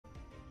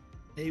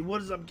Hey,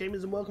 what is up,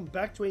 gamers, and welcome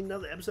back to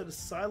another episode of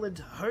Silent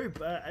Hope.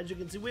 As you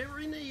can see, we're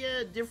in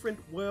a different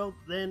world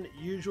than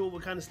usual. We're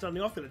kind of starting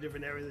off in a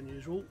different area than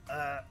usual.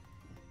 I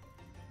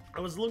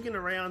was looking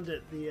around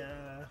at the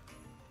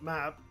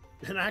map,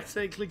 and I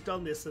accidentally clicked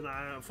on this, and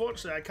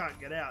unfortunately I can't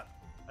get out.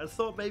 I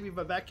thought maybe if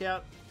I back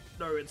out,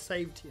 no, it's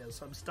saved here,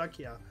 so I'm stuck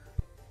here.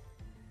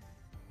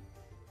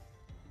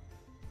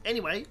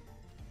 Anyway,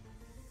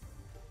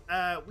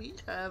 we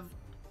have,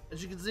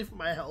 as you can see from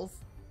my health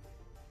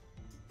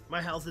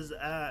is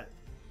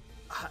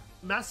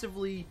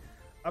massively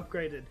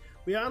upgraded.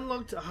 We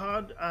unlocked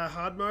hard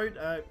mode.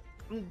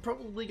 I'm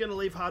probably going to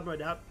leave hard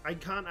mode out. I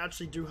can't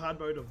actually do hard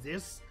mode of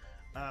this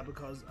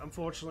because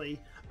unfortunately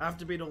I have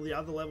to beat all the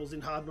other levels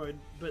in hard mode,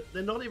 but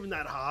they're not even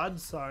that hard,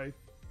 so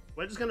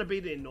we're just going to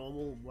beat it in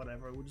normal,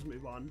 whatever. We'll just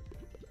move on.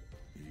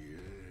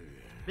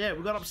 Yeah,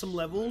 we got up some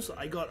levels.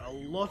 I got a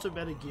lot of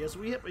better gear, so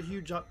we have a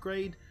huge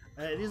upgrade.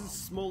 It is a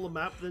smaller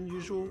map than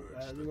usual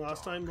than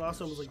last time. Last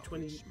time was like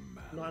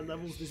 29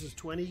 levels, this is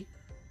 20.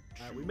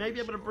 We may be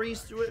able to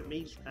breeze through it.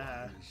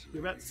 We're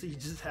about to see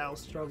just how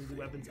strong the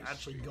weapons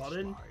actually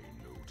gotten.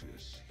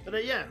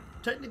 But yeah,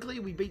 technically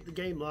we beat the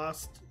game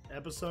last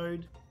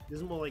episode. This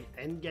is more like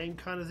end game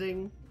kind of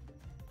thing.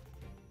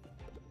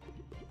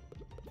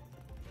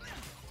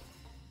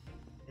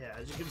 Yeah,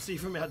 as you can see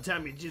from our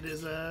damage, it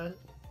is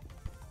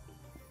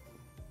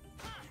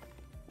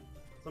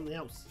something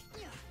else.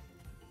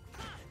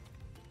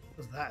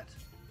 What's that?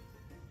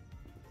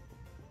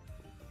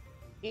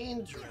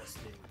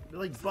 Interesting. They're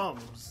like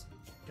bombs,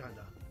 kinda.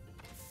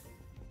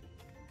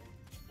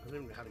 I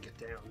don't know how to get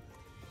down.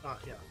 Ah,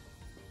 yeah.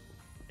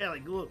 Yeah,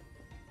 like look.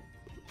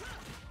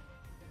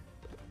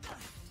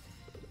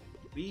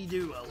 We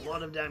do a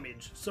lot of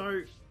damage.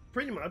 So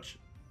pretty much,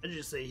 as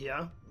you see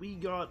here, we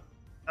got.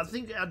 I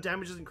think our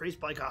damage has increased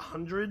by like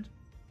 100.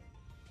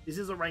 This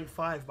is a rank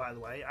 5, by the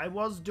way. I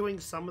was doing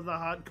some of the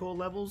hardcore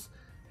levels.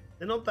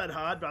 They're not that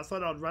hard, but I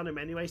thought I'd run them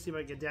anyway, see if I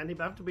can get down here.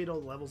 But I have to beat all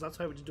the levels. That's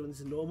why we're just doing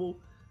this in normal.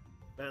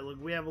 But look,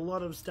 we have a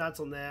lot of stats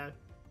on there.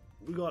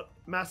 We got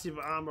massive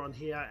armor on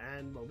here,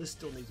 and well, this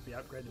still needs to be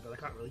upgraded, but I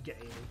can't really get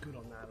anything good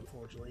on that,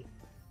 unfortunately.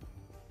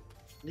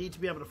 Need to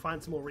be able to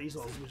find some more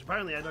resources, which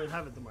apparently I don't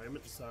have at the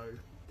moment, so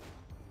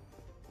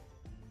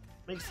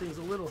makes things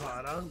a little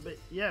harder. But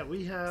yeah,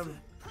 we have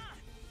a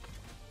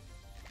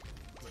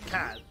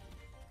cat.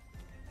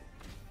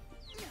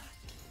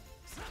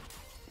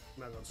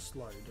 Might as well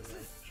slow, don't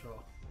they?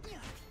 Sure.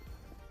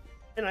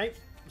 Anyway,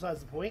 besides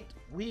the point,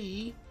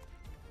 we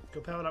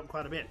got powered up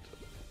quite a bit.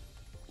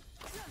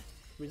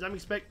 Which I'm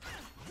I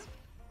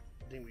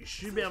think we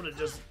should be able to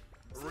just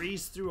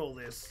breeze through all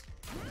this.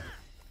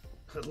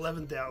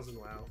 11,000,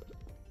 wow.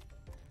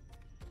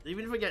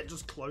 Even if I get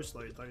just close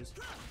those.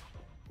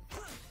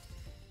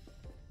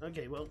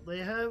 Okay, well, they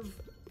have.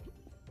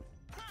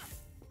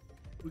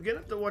 We're gonna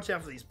have to watch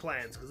out for these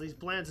plants, because these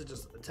plants are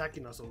just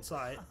attacking us on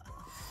sight.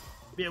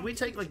 But yeah, we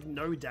take like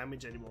no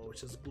damage anymore,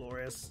 which is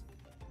glorious.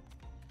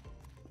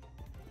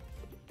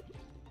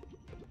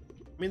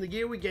 I mean, the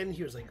gear we get in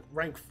here is like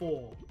rank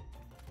 4.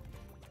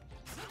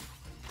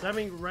 So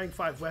having rank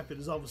 5 weapon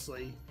is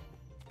obviously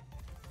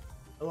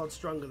a lot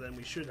stronger than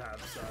we should have,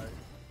 so.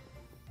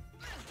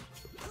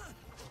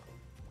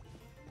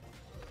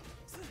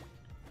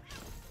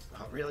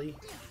 Oh, really?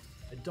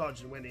 I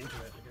dodged and went into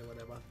it. Okay,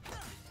 whatever.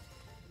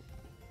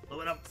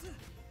 Blow it up.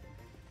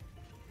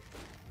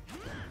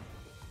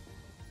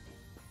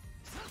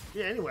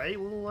 Yeah, anyway,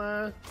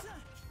 we'll,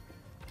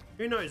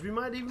 who knows, we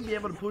might even be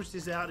able to push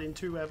this out in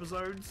 2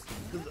 episodes,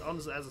 because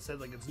honestly, as I said,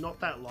 like, it's not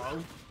that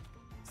long.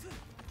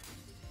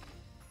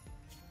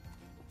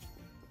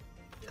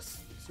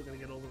 Yes, still gonna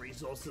get all the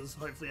resources,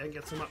 hopefully I can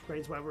get some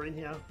upgrades while we're in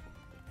here.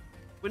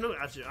 We're not,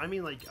 actually, I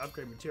mean like,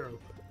 upgrade material.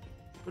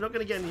 We're not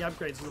gonna get any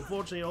upgrades, because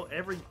unfortunately,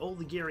 all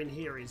the gear in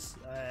here is,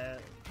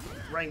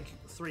 rank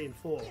 3 and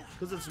 4,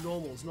 because it's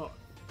normal, it's not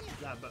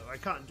that, but I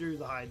can't do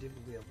the high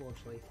difficulty,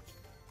 unfortunately.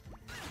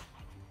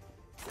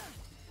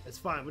 It's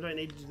fine, we don't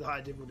need to do the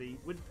high difficulty.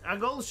 Our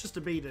goal is just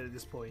to beat it at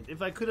this point.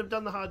 If I could have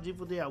done the hard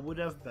difficulty, I would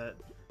have, but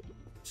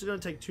it's just going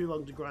to take too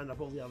long to grind up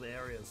all the other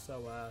areas,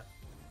 so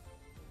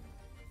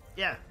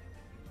yeah.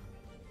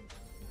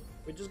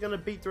 We're just going to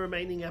beat the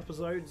remaining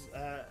episodes,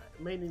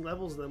 remaining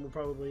levels, and then we'll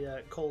probably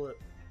call it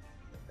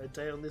a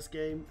day on this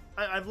game.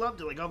 I've loved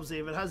it, like obviously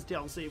if it has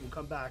DLC, we'll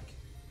come back.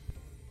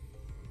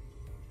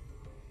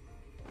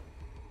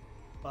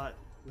 But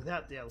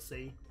without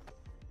DLC,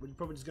 we're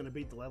probably just going to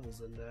beat the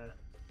levels and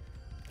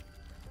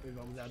move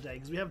on with our day,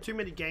 because we have too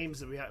many games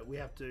that we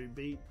have to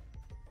beat.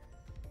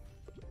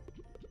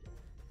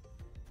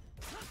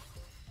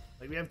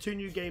 Like we have 2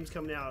 new games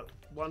coming out,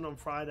 one on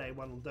Friday,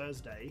 one on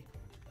Thursday.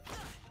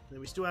 Then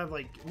we still have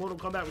like Mortal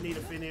Kombat we need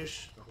to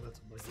finish. Oh, that's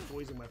like a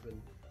poison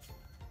weapon.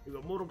 We've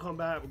got Mortal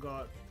Kombat, we've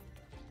got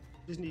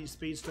Disney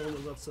Speedstorm,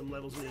 we've got some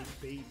levels we need to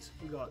beat.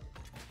 We've got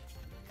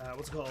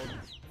what's it called?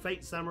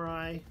 Fate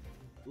Samurai.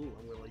 Ooh,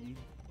 I'm gonna let you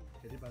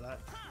get hit by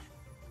that.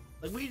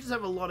 Like we just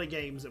have a lot of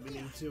games that we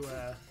need to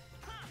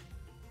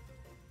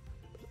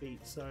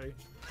beat, so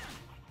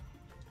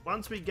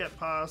once we get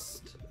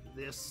past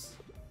this,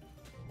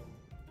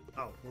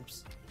 Oh,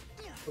 whoops.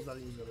 I thought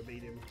he was going to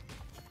beat him.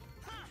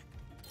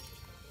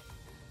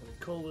 We'll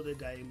call it a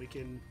day and we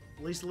can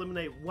at least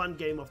eliminate one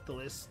game off the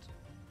list.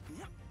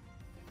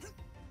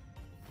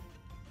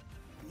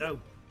 No.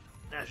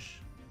 Ash.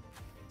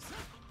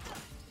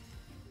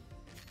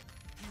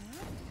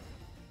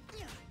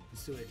 He's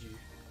still edgy.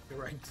 You're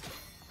right.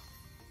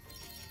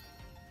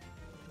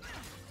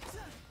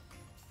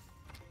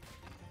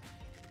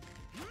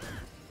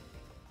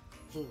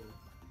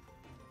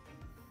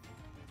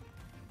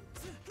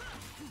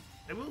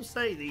 I will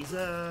say these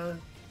oh,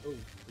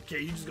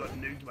 okay, you just got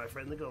nuked, my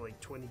friend. They got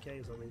like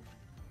 20k or something.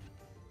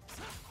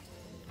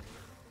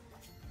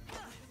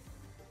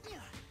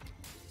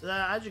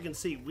 As you can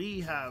see, we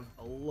have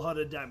a lot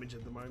of damage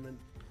at the moment.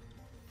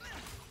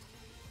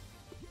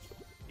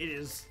 It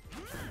is.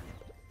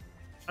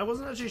 I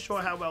wasn't actually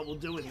sure how well we'll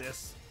do in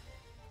this,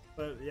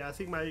 but yeah, I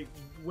think my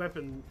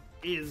weapon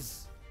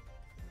is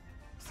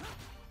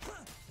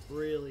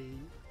really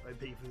OP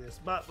for this.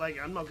 But like,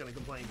 I'm not going to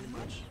complain too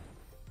much,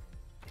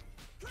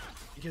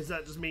 because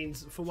that just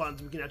means, for once,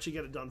 we can actually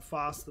get it done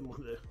faster than we'll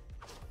do.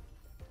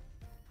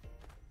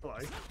 Hello.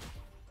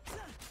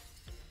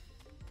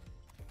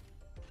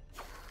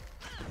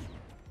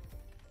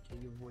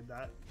 Can you avoid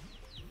that?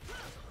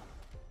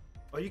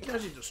 Oh, you can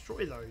actually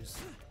destroy those.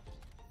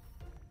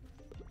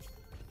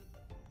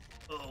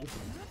 Uh oh.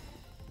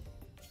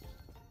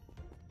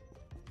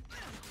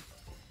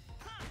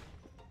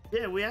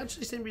 Yeah, we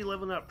actually seem to be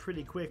leveling up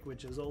pretty quick,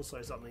 which is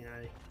also something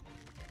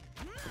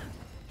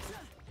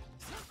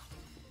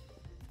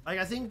like,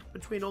 I think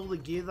between all the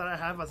gear that I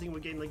have, I think we're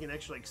getting like an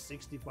extra like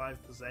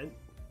 65%.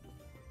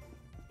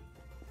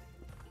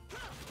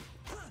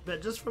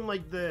 But just from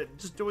like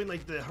just doing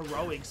like the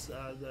heroics,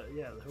 the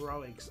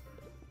heroics,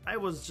 I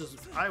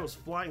was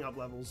flying up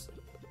levels.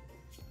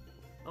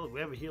 Oh,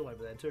 we have a heal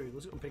over there too.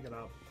 Let's go and pick it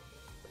up.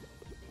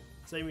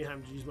 Save me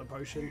having to use my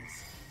potions.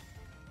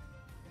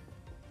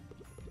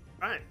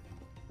 Alright.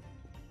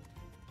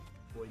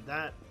 Avoid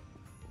that.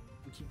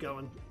 We keep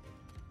going.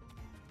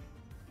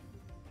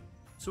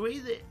 So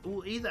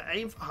we'll either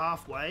aim for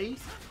halfway.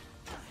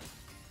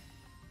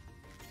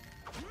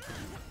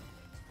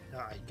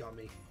 Ah, he got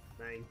me.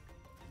 Dang.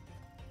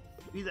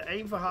 Either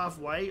aim for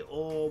halfway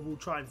or we'll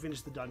try and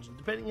finish the dungeon,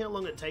 depending how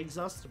long it takes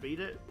us to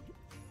beat it.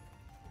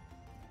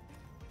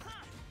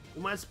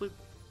 We might split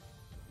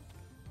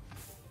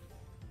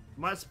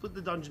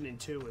the dungeon in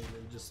two and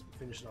then just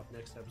finish it off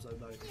next episode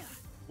though.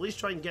 At least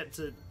try and get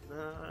to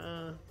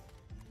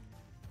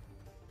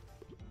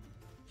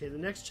okay, the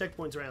next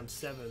checkpoint's around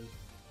 7.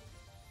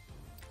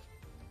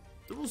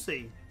 So we'll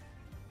see.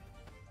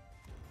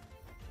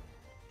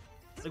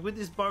 Like with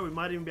this bow, we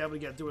might even be able to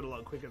get through it a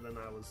lot quicker than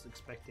I was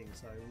expecting,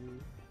 so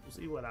we'll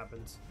see what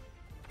happens.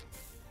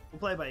 We'll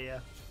play by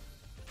ear.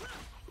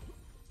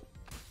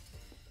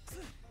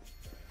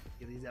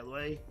 Get these out of the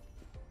way.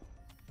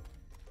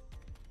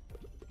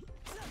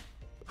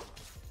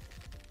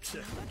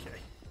 Okay.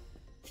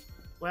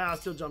 Wow, I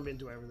still jump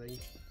into everything.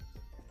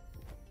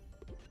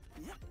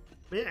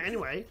 But yeah,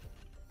 anyway.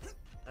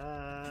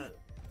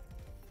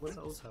 What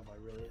else have I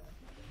really...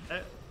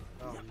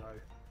 oh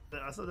no.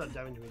 I thought that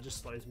damage me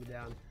just slows me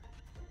down.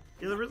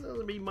 Yeah, there really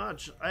doesn't be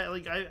much.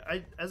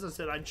 As I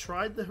said, I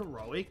tried the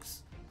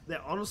heroics. They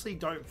honestly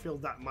don't feel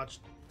that much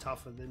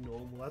tougher than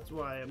normal. That's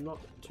why I'm not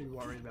too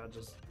worried about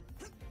just...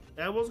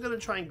 I was going to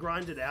try and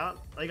grind it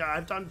out. Like,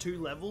 I've done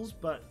 2 levels,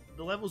 but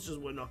the levels just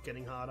were not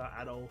getting harder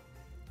at all.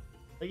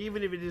 Like,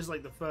 even if it is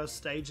like the first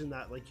stage in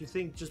that, like, you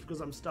think just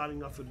because I'm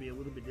starting off would be a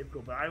little bit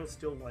difficult, but I was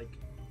still like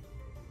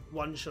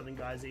one-shotting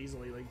guys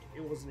easily. Like,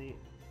 it wasn't...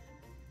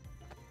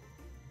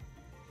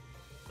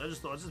 I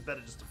just thought it's just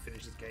better just to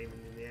finish this game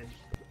in the end.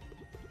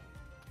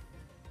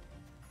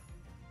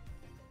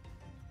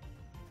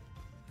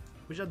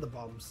 We should have the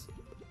bombs.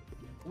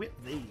 Whip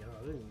thee. Oh,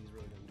 I don't think these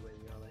really don't do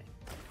anything, are they?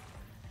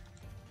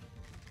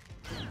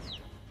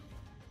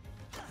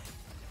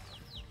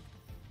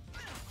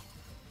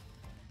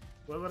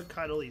 Well, I've got to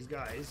kite all these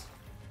guys.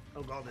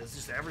 Oh god, there's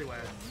just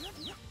everywhere.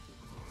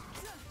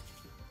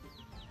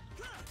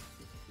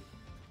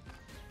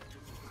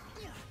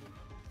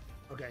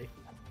 Okay.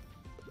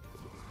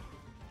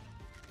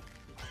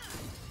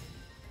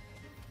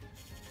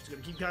 Just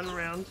gonna keep cutting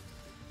around.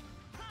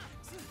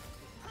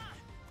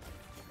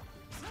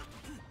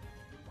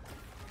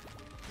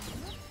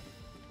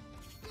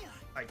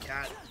 Alright,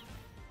 cat.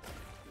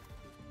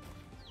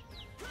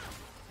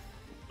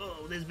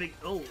 Oh, there's big.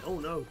 Oh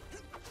no.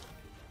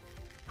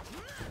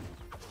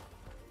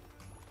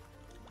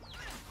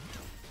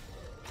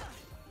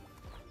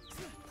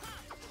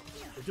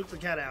 They took the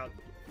cat out.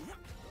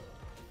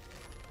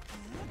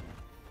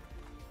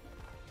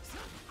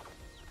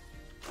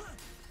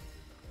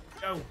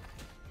 Go.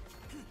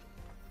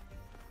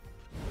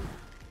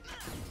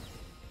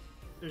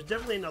 There's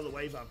definitely another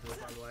wave after this,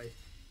 by the way.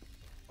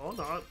 Or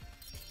not.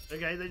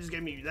 Okay, they just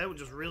gave me... They were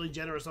just really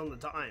generous on the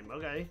time.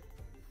 Okay.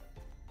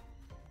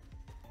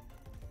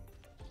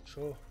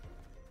 Sure.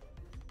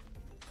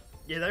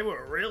 Yeah, they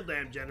were real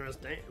damn generous.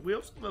 We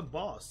also have a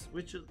boss,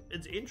 which is...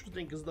 It's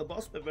interesting because the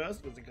boss per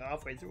verse was like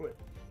halfway through it.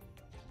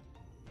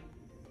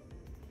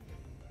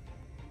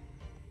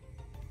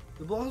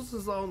 The boss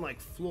is on like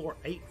floor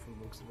 8 from the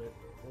looks of it.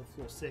 Or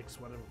floor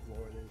 6, whatever floor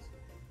it is.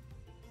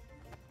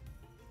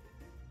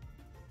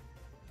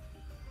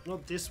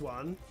 Not this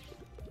one.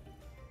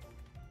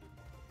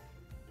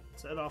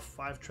 Set off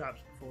 5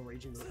 traps before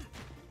reaching them.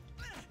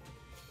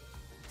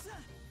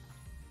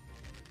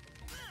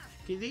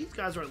 Okay, these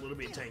guys are a little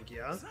bit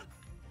tankier.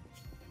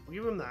 We'll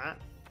give them that.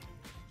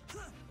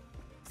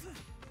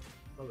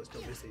 Oh, they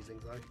still miss these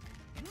things though.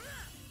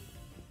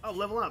 Oh,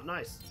 level up,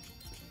 nice.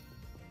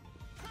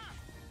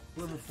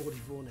 Level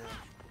 44 now.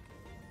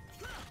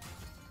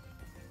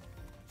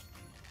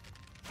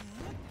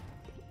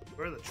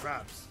 Where are the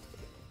traps?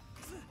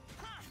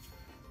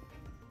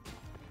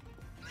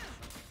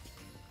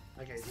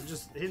 Okay, so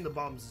just hitting the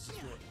bombs is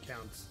just what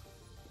counts.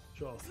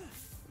 Sure.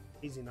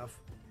 Easy enough.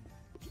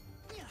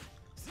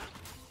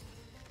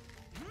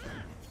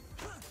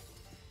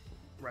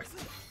 Right.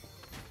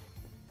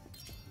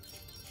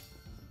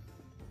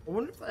 I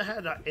wonder if they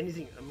had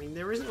anything. I mean,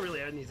 there isn't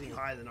really anything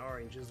higher than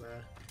orange, is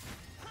there?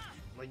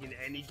 Like in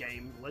any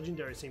game,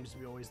 legendary seems to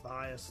be always the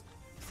highest.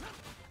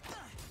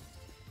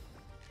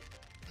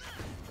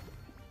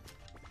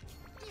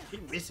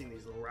 Keep missing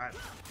these little rats.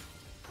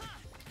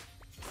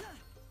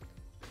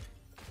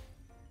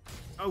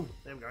 Oh,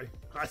 there we go.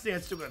 I think I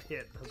still got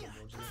hit. That's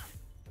unfortunate.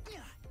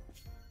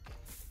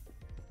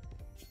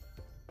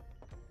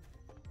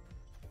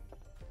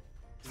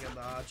 We got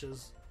the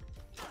archers.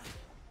 I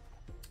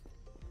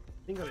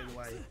think I got in the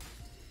way.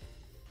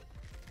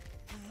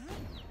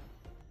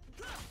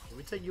 Can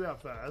we take you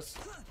out first?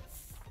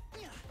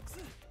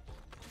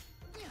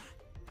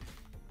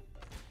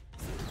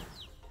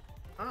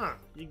 Ah,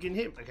 you can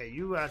hit. Okay,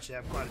 you actually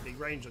have quite a big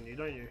range on you,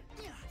 don't you?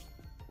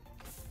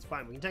 It's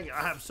fine, we can take it.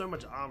 I have so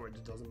much armor, it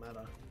just doesn't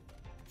matter.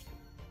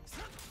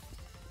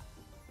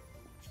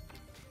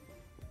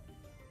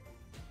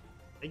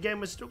 Again,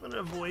 we're still going to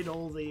avoid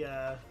all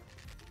the,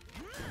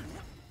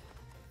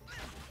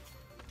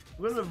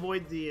 we're going to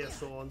avoid the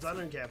thorns. I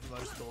don't care for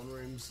those thorn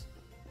rooms.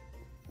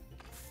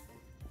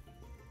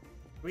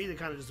 They're either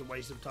kind of just a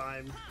waste of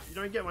time. You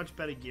don't get much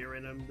better gear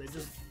in them. They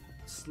just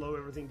slow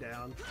everything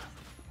down.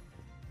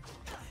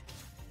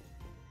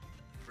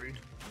 Rude.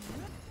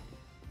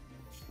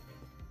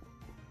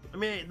 I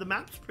mean, the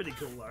map's pretty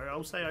cool though.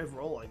 I'll say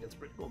overall, like, it's a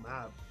pretty cool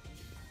map.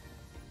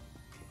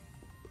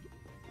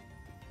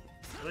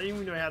 I don't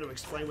even know how to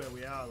explain where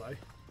we are though.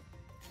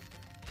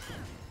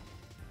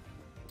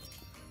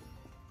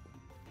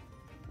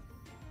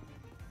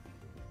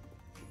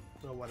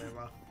 Or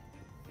whatever.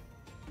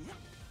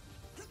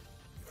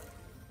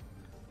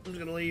 I'm just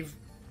gonna leave.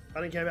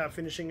 I don't care about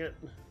finishing it.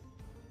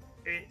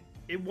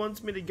 It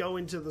wants me to go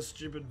into the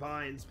stupid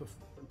vines to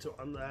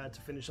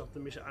finish off the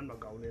mission. I'm not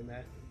going in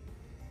there.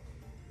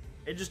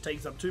 It just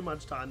takes up too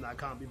much time that I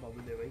can't be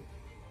bothered doing.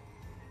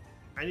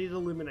 I need to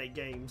eliminate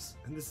games,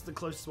 and this is the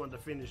closest one to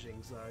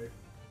finishing, so...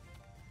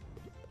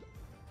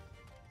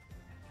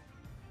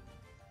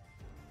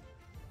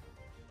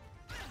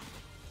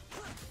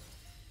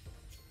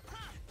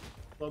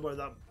 Bobo's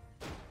up.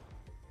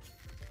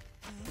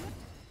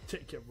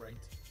 Take your right.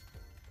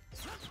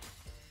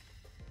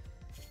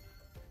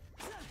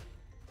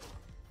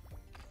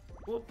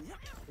 Whoop.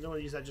 I don't want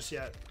to use that just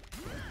yet.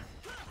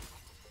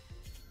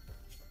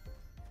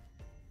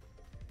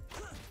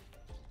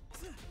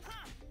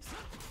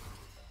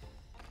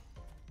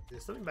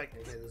 There's something back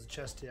there. There's a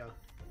chest here.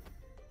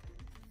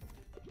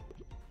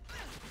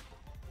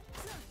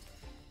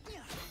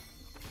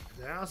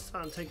 They are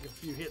starting to take a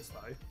few hits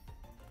though.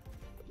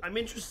 I'm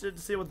interested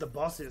to see what the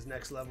boss is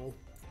next level.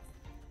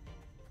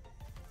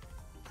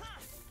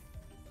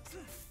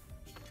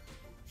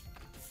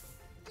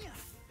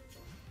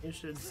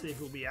 Interested to see if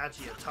it'll be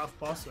actually a tough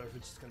boss or if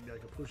it's just going to be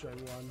like a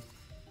pushover one.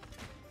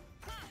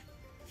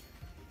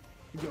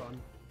 Keep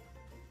going.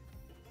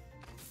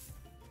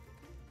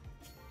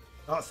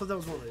 Oh, I thought that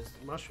was one of those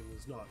mushrooms.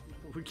 It's not.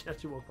 We can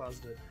actually walk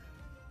past it.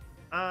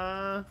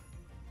 I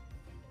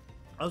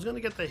was going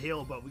to get the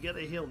heal, but we get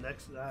the heal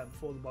next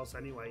before the boss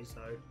anyway, so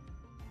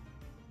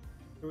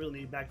I really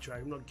need to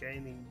backtrack. I'm not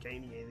gaining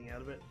anything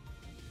out of it.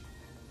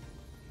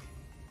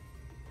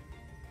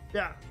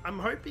 Yeah, I'm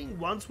hoping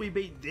once we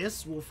beat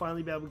this, we'll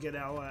finally be able to get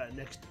our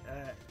next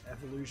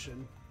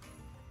evolution.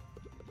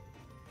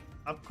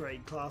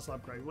 Upgrade, class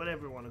upgrade,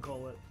 whatever you want to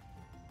call it.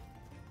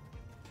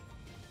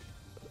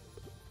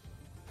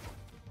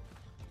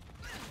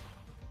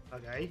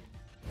 Okay.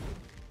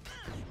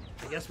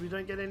 I guess we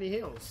don't get any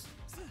heals.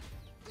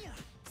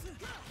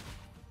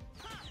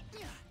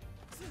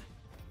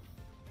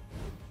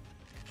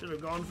 Should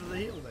have gone for the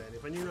heal then,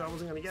 if I knew I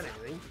wasn't going to get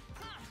anything.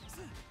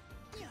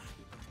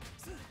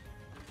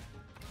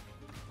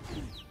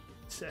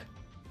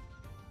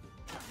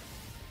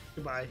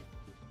 Goodbye.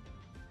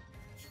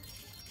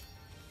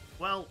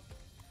 Well,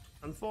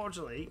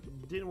 unfortunately,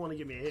 didn't want to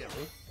give me a heal.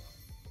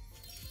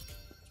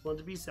 Just wanted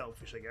to be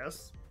selfish, I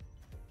guess.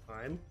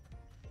 Fine.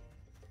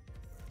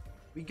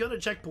 We got a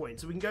checkpoint,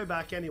 so we can go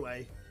back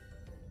anyway.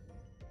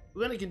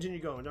 We're going to continue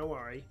going, don't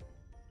worry.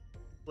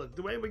 Look,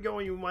 the way we're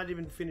going, we might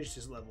even finish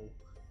this level.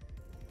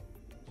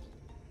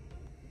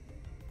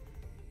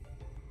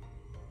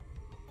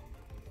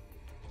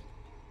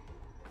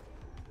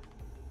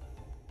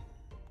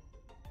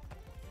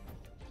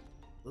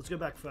 let's go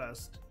back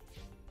first.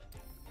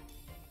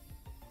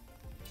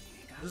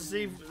 Just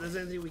see if there's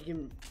anything we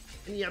can,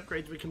 any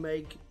upgrades we can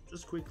make,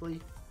 just quickly.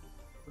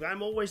 Like,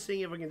 I'm always seeing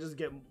if I can just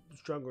get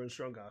stronger and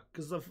stronger.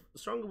 Because the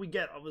stronger we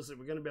get, obviously,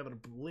 we're going to be able to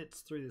blitz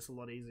through this a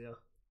lot easier.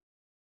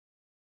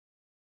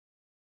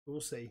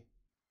 We'll see.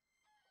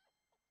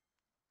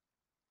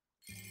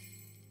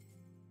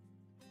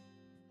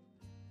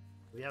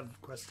 We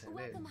have quest 10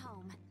 Welcome in.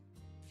 home.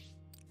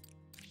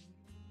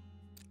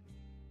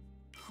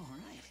 All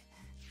right.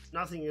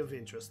 Nothing of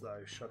interest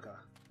though, shocker.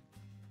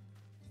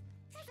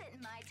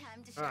 Isn't my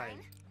time to shine? Alright.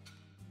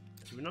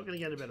 So we're not going to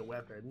get a better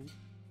weapon.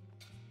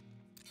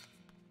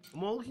 I'm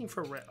more looking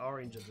for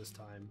orange at this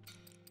time.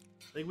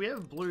 Like, we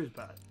have blues,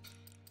 but...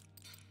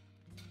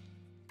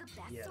 The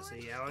best Yeah, sword?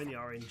 see, our only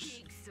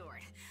orange... Big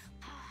sword.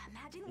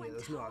 Imagine Yeah, one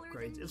there's no taller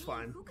upgrades. than It's you.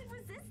 fine. Who could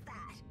resist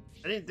that?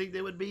 I didn't think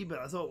there would be, but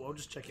I thought, well, I'll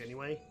just check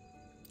anyway.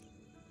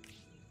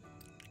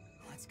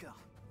 Let's go.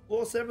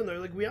 Floor 7 though,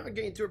 like, we are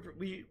getting to a...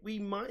 We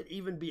might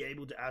even be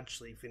able to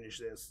actually finish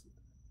this.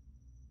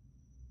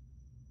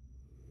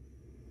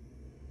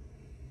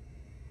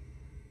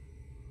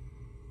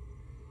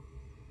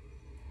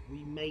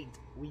 We might.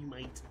 We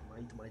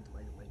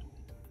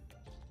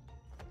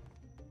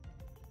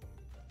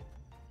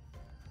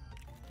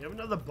have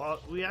another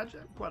boss. We actually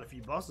have quite a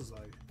few bosses though.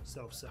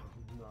 Self.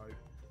 No.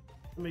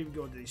 I'm even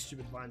going to these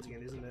stupid vines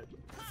again, isn't it?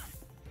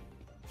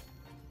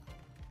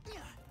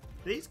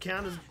 These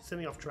counters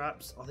sending off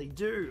traps. Oh, they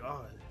do.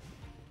 Oh.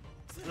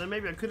 And then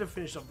maybe I could have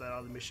finished up that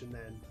other mission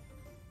then.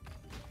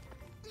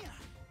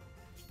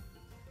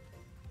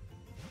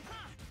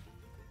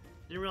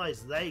 Didn't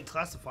realize they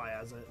classify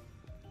as it.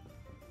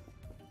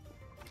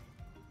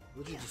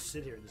 Literally just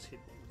sit here and just hit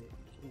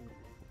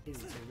the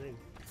same thing.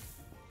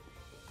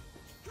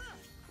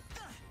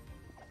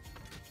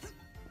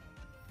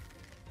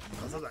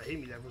 I thought that hit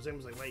me there for a second. I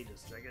was like, wait a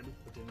second.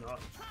 It did not.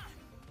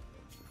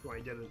 Why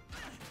he didn't.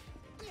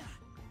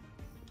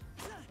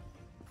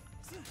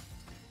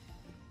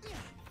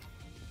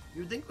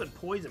 You would think it would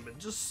poison, but it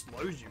just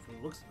slows you from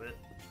the looks of it.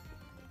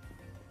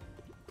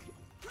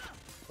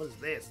 What is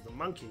this? It's a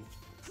monkey.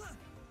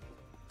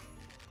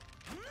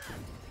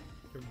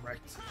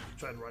 Correct.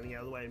 Tried running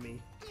out of the way of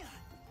me.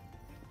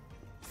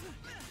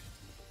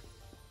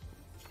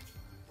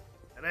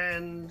 And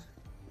then...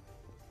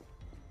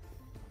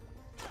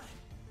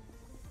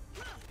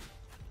 I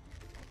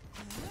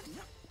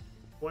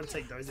want to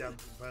take those out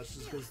first,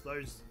 just because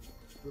those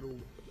little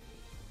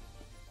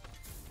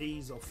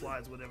bees or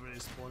flies, whatever it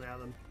is, spawn out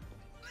of them.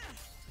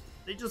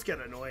 They just get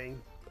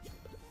annoying.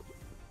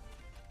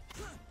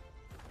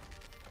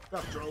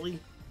 What's up, Trolley?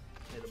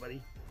 Hey,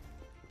 buddy.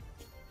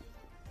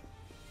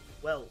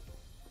 Well.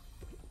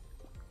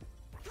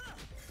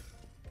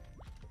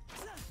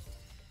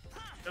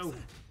 Oh.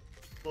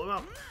 Blow him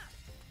up.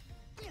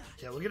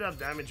 Yeah, look at our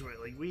damage rate.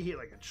 Like, we hit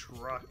like a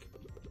truck.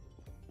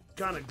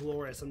 Kind of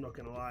glorious, I'm not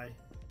gonna lie.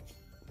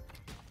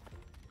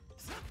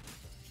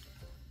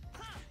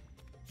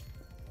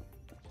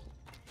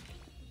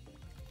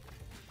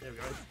 There we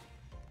go.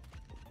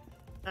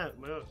 Oh,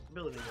 my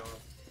ability go off.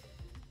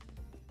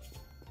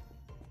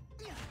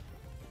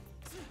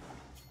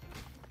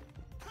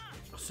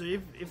 So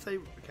if they...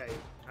 Okay,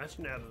 I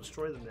actually know how to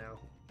destroy them now.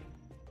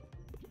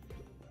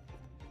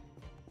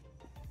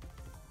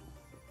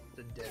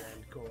 The dead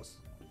end course.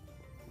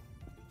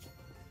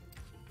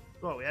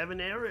 Oh, we have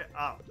an area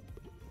up.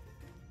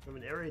 We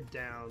have an area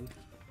down.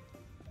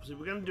 So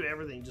we're going to do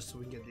everything just so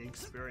we can get the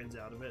experience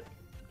out of it.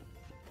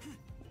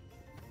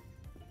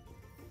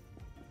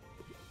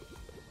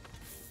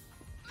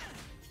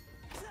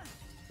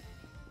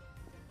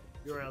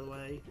 You're out of the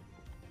way.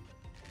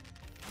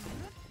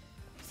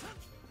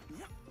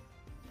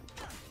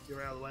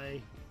 You're out of the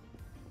way.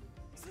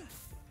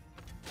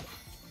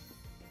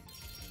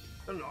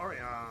 An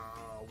Oreo,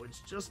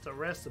 it's just a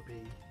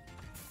recipe.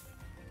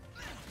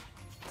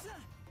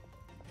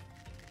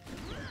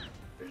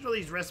 Pretty sure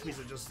these recipes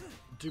are just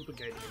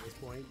duplicated at this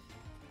point.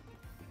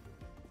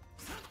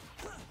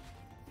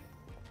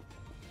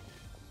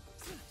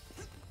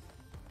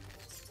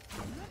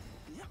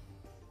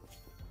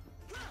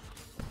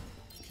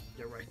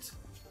 Yeah, right.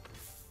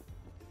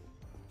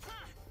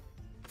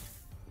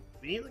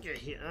 We need like a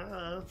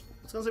heal.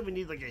 It's gonna say we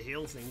need like a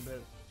heal thing,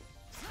 but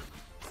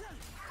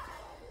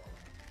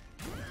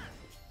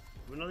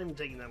we're not even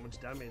taking that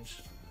much damage.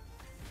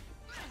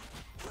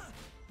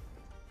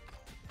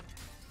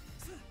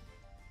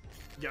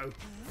 Go.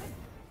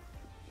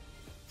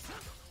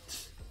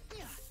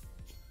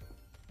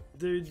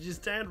 Dude, you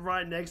stand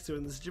right next to it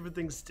and the stupid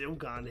thing still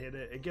can't hit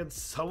it. It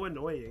gets so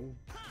annoying.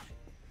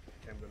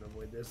 Okay, I'm gonna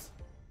avoid this.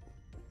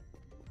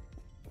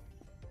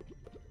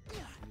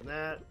 And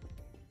that.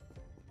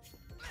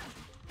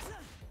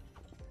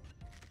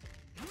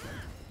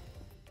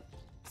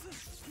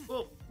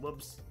 Oh,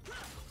 whoops.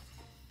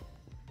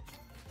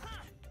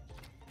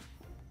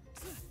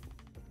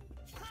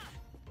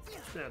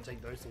 Just gonna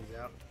take those things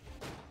out.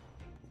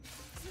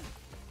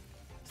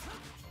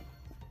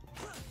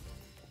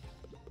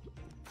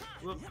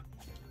 Whoop.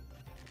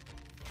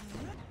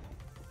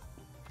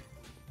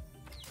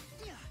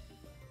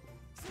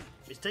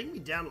 taking me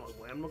down a long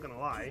way, I'm not gonna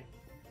lie.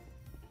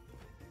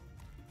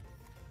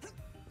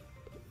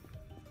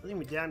 Taking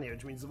me down here,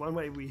 which means the one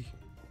way we...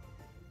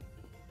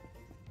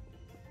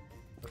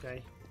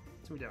 Okay.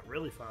 Took me down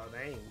really far,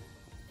 dang.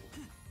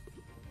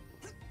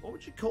 What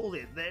would you call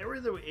it? The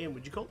area that we're in,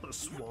 would you call it a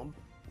swamp?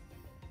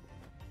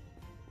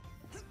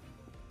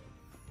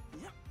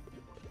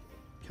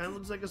 Kind of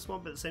looks like a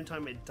swamp, but at the same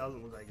time it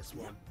doesn't look like a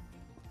swamp.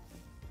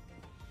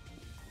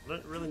 I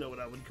don't really know what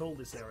I would call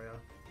this area.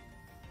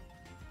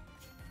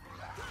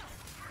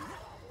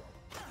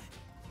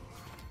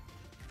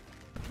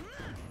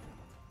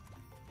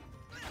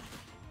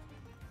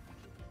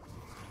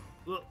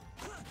 Look.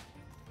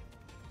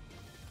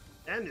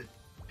 And the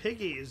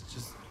piggy is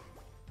just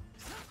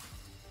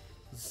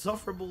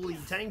insufferably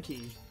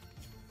tanky.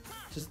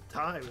 Just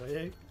die, will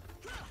you?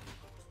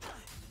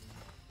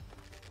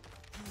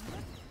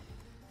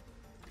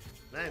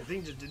 Man,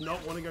 things just did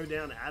not want to go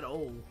down at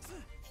all.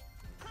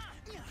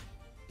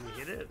 Can we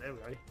hit it? There we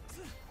go.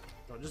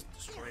 No, just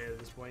destroy it at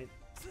this point.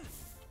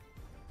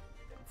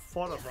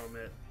 Fodder from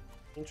it.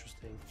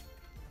 Interesting.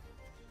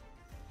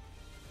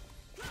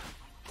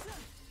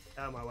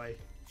 Out of my way.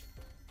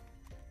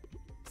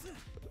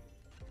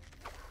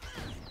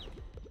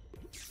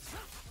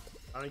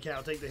 I don't care,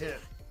 I'll take the hit.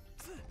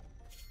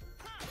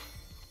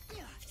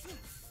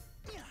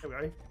 There we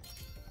go.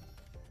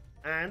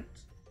 And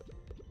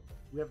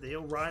we have the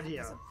hill right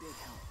here.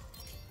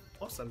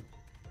 Awesome.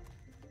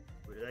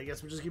 I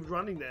guess we'll just keep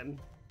running then.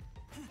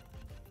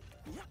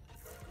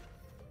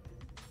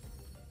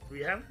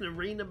 We have an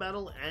arena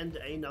battle and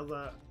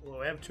another...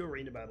 Well, we have 2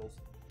 arena battles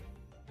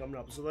coming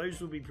up, so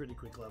those will be pretty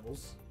quick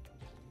levels.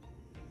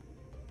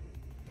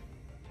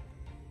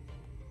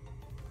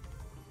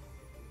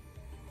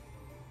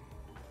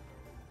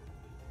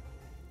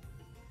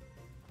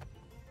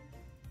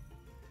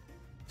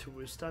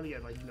 We're starting to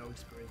get like no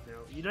experience now.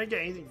 You don't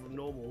get anything from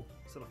normal.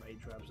 Set off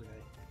 8 traps,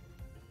 okay.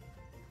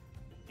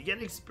 You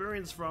get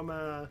experience from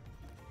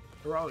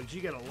heroics.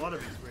 You get a lot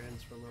of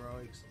experience from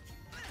heroics.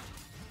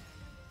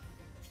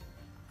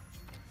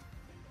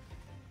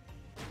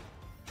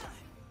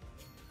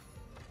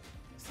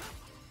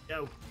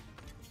 Go.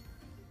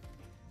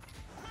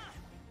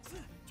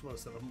 Just want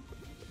to set them.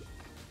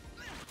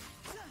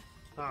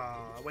 Ah,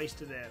 I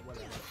wasted it.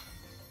 Whatever.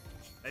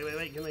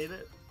 Wait. Can I hit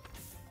it?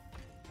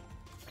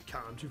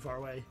 I'm too far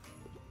away.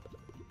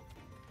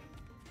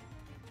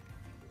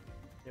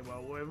 Yeah,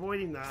 well, we're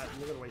avoiding that. I'm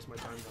not gonna waste my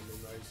time jumping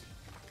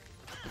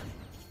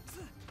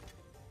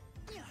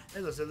those.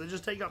 As I said, they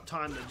just take up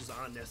time that just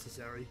aren't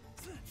necessary.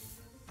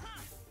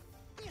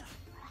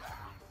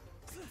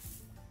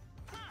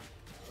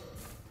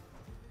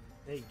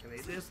 Hey, can I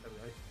hit this? There we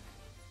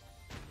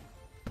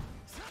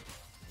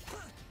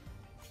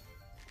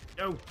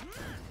go. Go!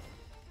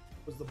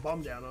 Was the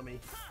bomb down on me?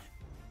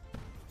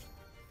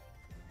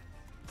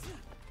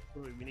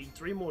 We need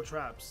 3 more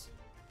traps.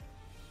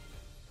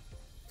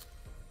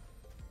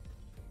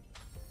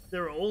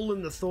 They're all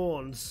in the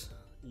thorns.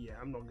 Yeah,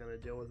 I'm not gonna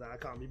deal with that. I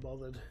can't be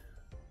bothered.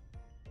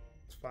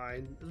 It's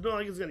fine. It's not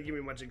like it's gonna give me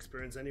much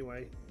experience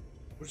anyway.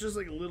 It was just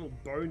like a little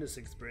bonus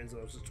experience that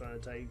I was just trying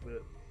to take,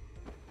 but...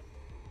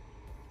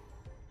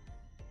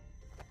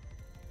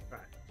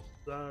 Right.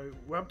 So,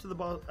 we're up to the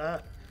boss...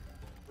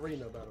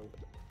 arena battle.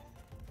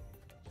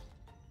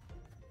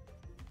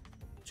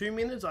 2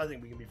 minutes? I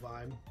think we can be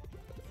fine.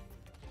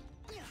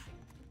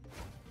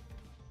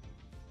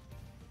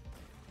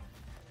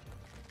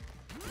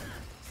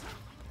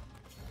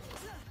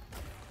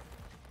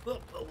 Oh,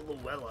 a little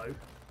wellow.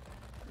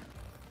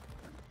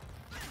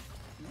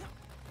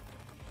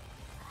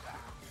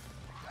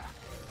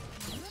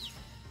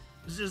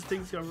 It's just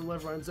things going from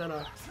left, right, and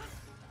center.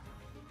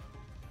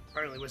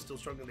 Apparently, we're still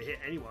struggling to hit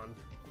anyone.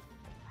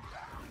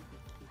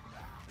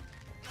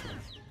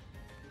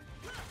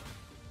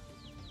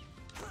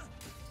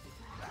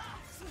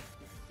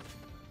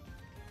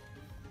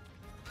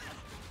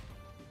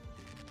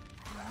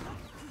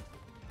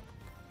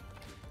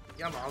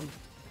 Come on.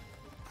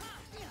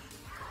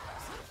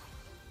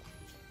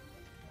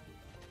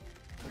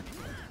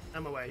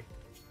 I'm away.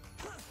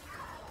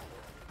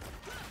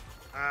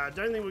 I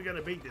don't think we're going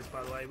to beat this,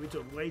 by the way. We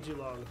took way too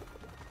long.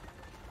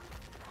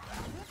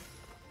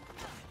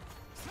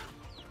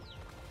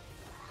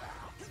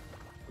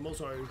 I'm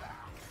also in an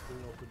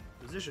awkward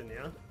position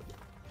here.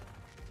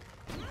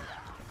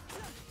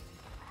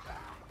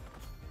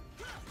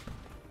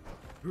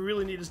 We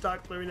really need to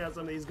start clearing out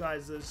some of these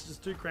guys. It's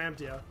just too cramped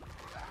here.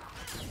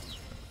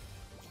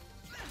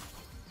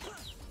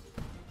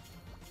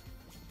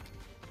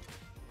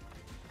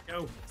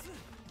 Go.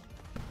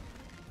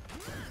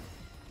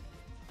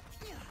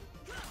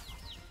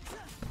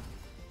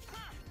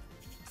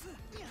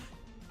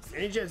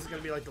 Any chance it's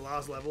gonna be like the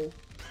last level?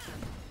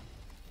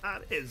 Ah,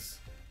 it is.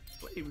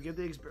 Wait, we get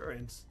the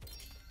experience.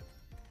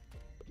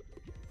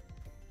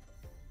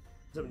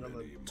 There's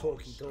another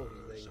talky thing.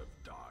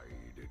 Have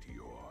died at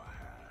your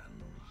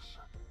hands.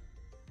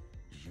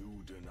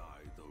 You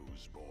deny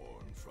those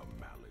born from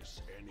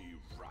malice any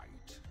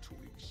right to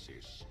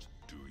exist.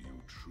 Do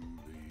you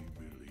truly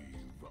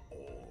believe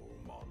all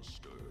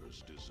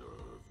monsters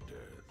deserve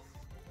death.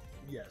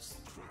 Yes.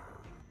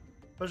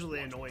 Especially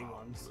the annoying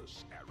ones.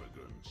 Boundless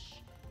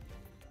arrogance.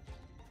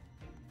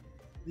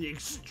 The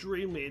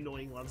extremely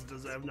annoying ones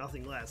deserve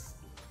nothing less.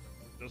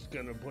 Just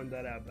gonna point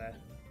that out there.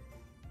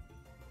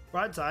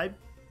 Right side,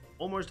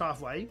 almost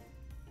halfway.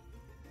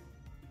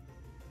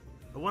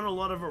 I won a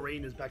lot of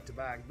arenas back to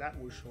back. That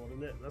will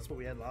shorten it. That's what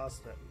we had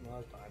last time.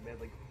 We had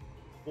like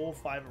 4 or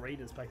 5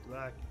 arenas back to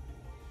back.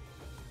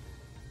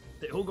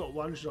 They all got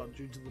one shot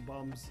due to the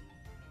bombs.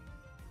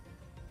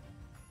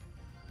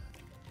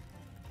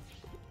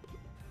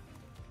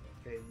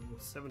 Okay,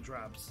 7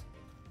 traps.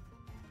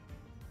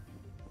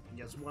 I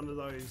guess one of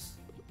those.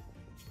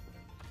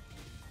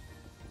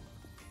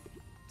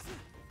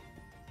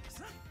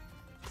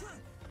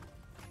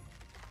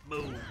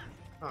 Boom.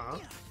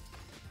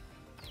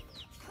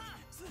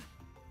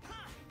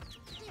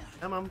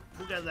 Come on,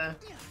 we'll get there.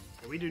 Yeah,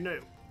 we do know.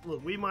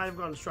 Look, we might have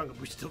gone stronger,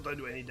 but we still don't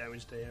do any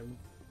damage to him.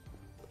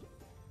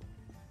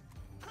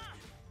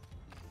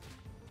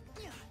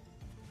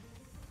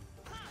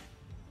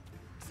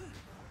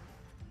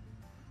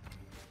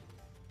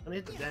 I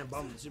hit the damn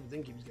bomb, the stupid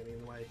thing keeps getting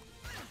in the way.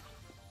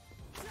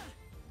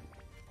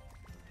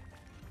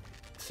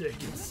 Dude,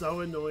 it's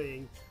so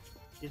annoying.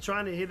 You're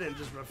trying to hit it and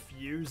just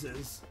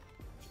refuses.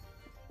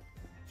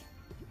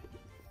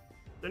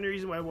 The only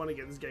reason why I want to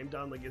get this game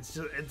done, like it's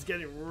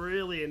getting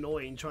really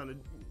annoying trying to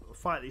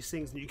fight these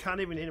things, and you can't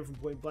even hit them from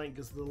point blank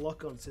because the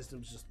lock-on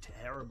system's just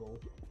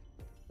terrible.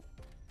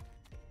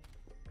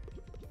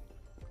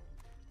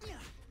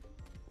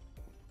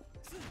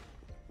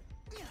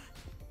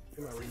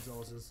 Get my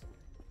resources.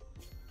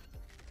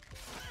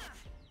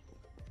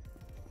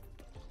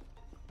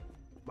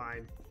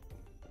 Mine.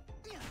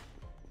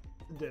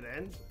 Dead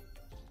end.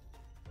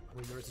 I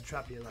mean, there is a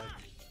trap here though.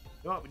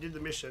 You know what? We did the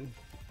mission.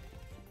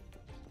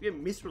 We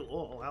get mithril.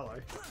 Oh, hello.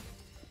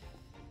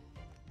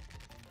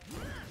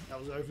 That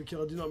was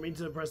overkill. I did not mean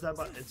to press that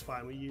button. It's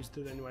fine. We used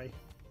it anyway.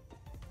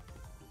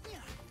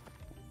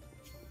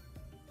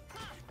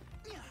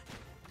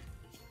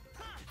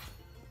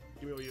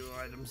 Give me all your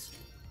items.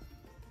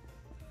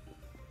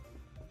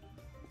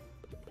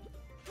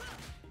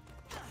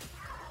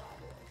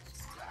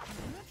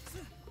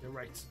 You're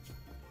right.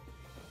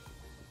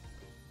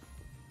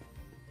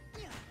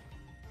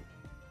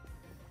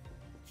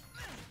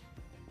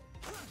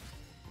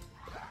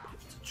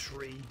 It's a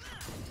tree.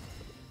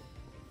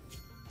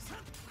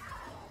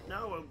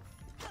 No,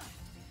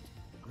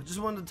 I just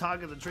wanted to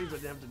target the tree so I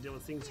didn't have to deal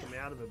with things coming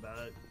out of it,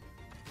 but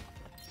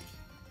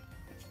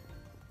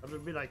I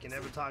forbid I can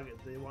ever target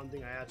the one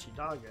thing I actually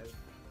target.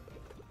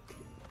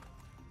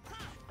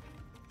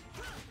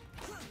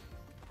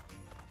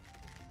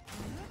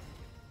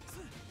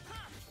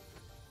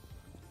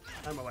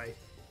 I'm away.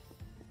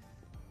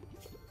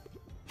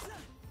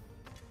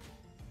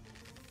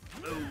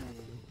 Oh.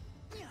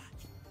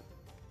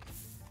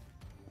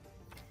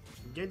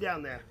 Get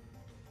down there.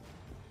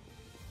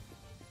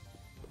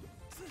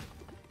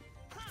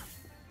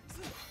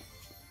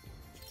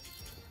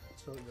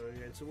 So we're going to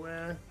go to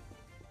where?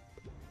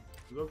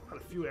 We've got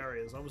quite a few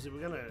areas. Obviously,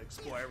 we're going to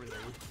explore everything.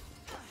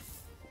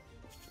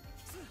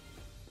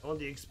 I want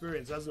the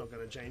experience. That's not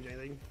going to change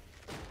anything.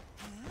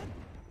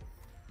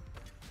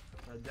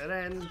 A dead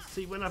end.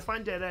 See, when I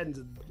find dead ends,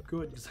 it's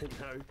good because I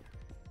know.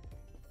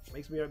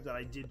 Makes me hope that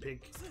I did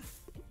pick.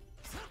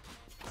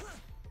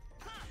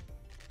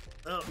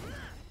 Oh,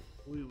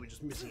 we were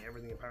just missing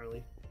everything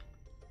apparently.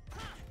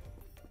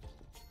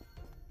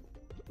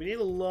 We need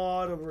a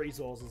lot of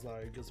resources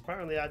though, because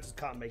apparently I just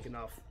can't make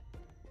enough.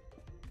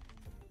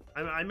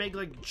 I make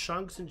like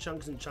chunks and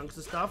chunks and chunks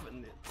of stuff,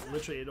 and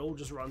literally it all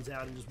just runs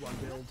out in just one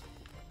build.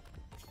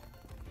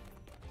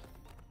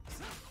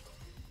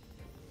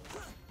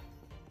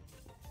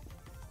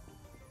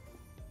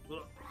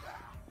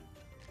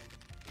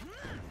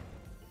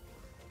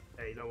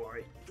 Hey, don't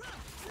worry.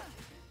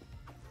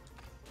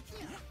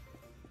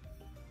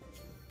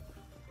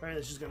 Apparently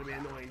it's just going to be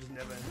annoying, just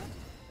never...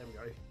 There we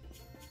go.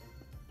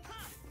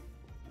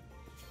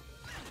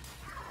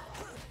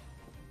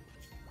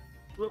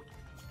 Whoop.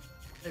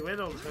 Hey, where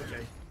did all...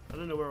 Okay. I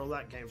don't know where all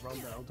that came from,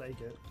 but I'll take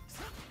it.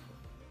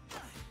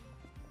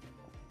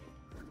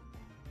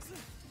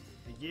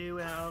 Get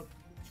you out.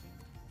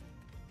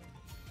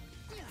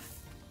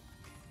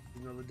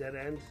 Another dead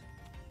end.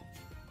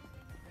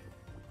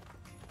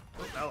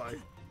 Oh,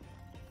 hello.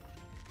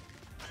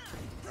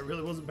 I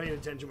really wasn't paying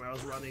attention when I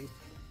was running.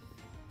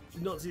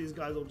 Did not see these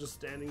guys all just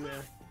standing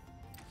there.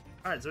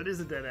 Alright, so it is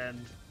a dead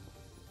end.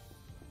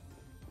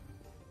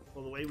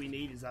 Well, the way we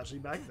need is actually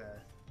back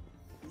there.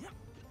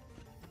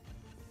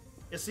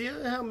 You see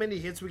how many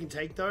hits we can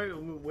take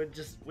though?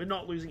 We're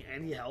not losing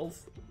any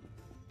health.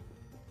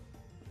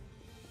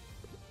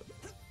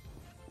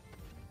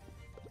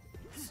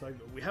 So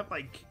we have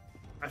like,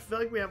 I feel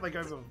like we have like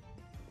over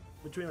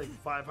between like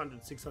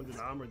 500, 600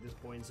 armor at this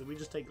point, so we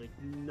just take like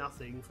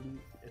nothing from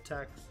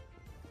attacks.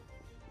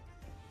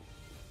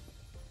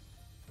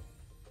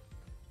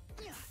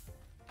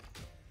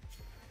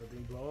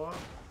 Nothing blow up.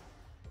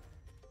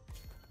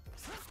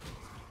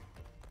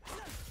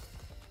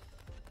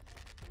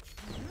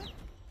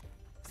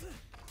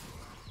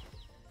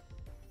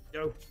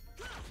 Go.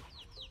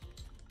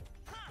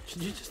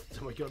 Can you just...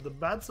 Oh my god, the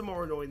bats are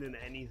more annoying than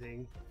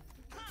anything.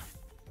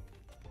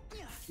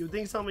 You would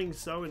think something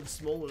so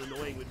small and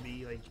annoying would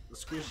be like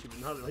squishy, but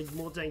not like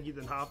more tanky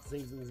than half the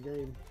things in this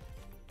game.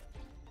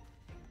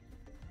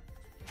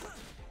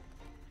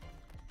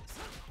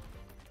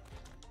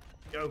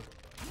 Go.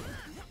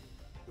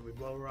 Did we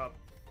blow her up?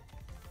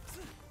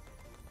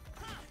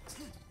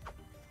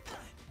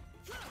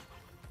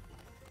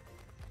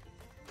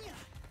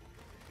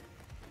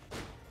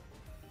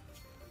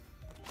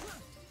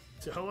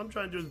 So all I'm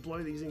trying to do is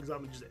blow these things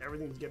up and just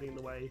everything's getting in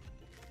the way.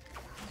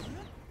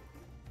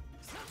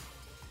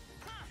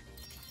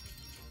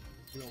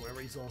 You know, my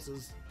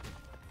resources.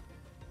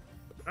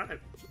 Alright,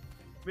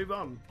 move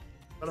on.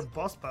 Got a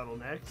boss battle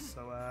next,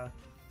 so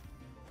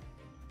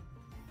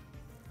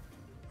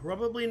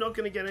probably not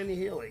going to get any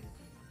healing.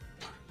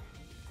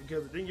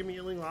 Because it didn't give me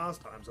healing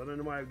last time, so I don't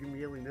know why it gave me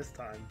healing this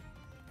time.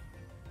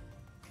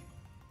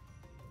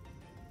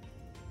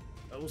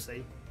 But we'll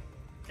see.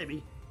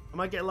 Maybe. I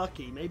might get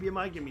lucky. Maybe it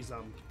might give me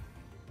some.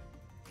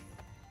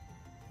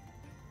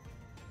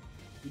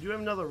 We do have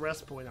another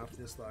rest point after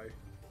this, though.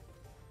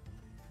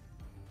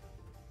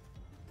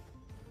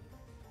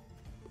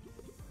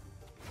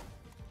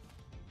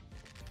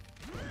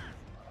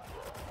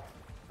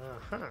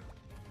 Uh-huh.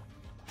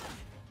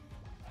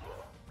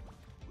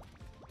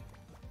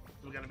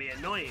 We're gonna be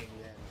annoying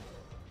then.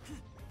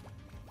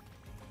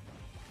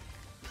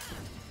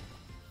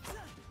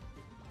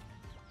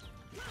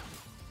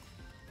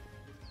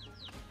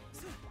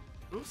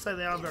 I will say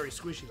they are very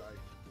squishy though.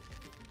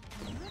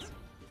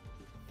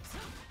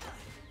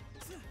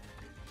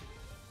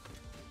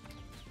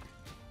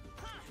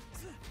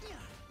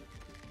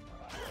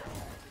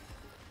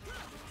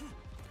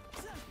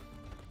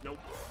 Nope.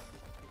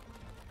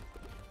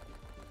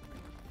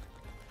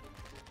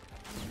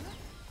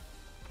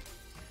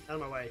 Out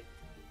of my way.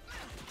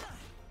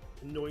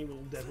 Annoying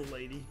little devil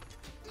lady.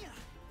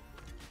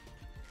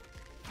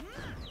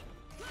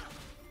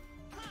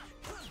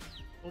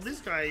 Well, this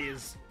guy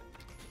is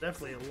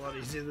definitely a lot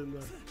easier than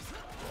the...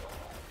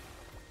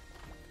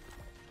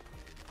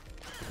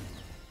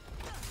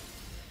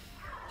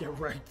 Get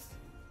wrecked.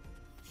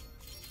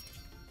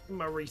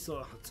 My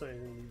resource, it's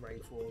only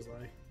rainfalls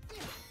though.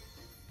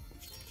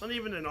 Not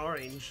even an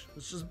orange,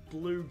 it's just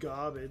blue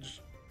garbage.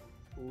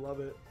 Love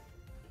it.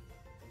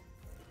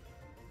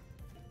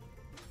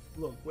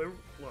 Look, what?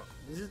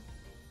 This is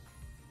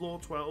floor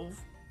 12.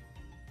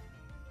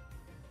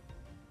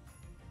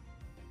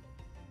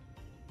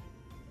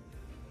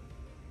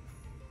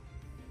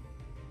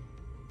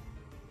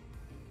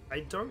 I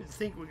don't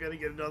think we're gonna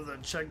get another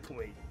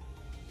checkpoint.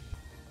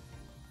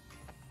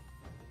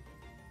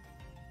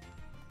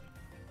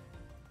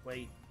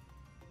 Wait.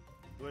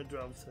 We're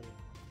 12.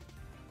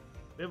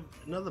 We have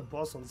another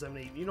boss on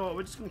 17. You know what?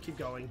 We're just gonna keep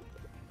going.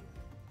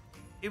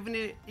 Even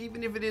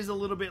if it is a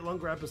little bit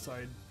longer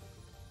episode.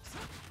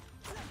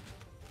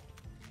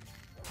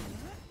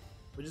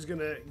 We're just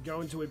gonna go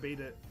until we beat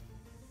it.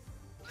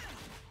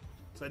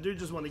 So I do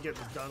just want to get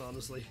this done,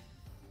 honestly.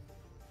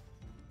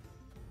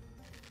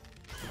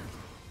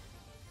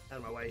 Out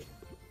of my way.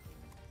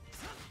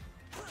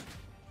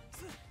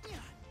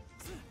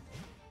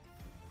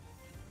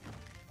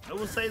 I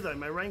will say though,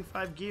 my rank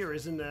 5 gear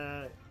isn't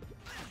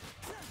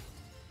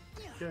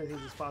doing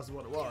things as fast as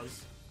what it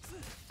was.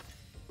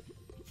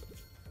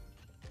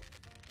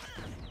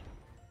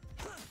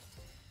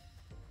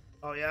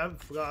 Oh yeah, I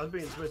forgot I was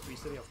being supposed to be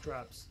setting off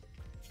traps.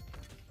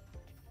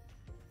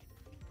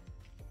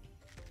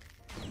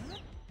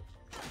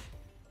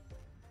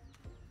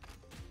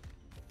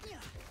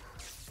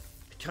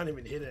 I can't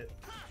even hit it.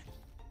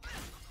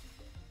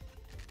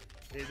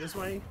 Hey, this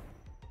way?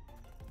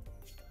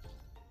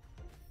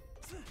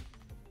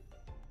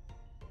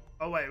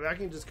 Oh wait, I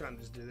can just kind of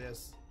just do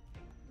this.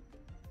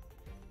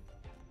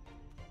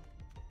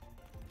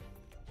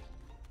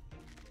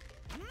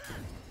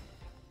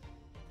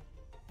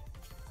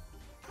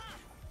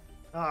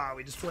 Ah,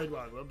 we destroyed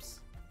one, whoops.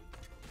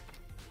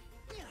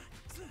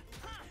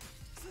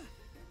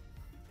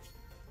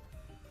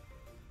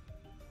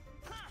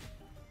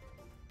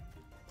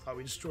 Oh,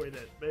 we destroyed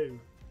it,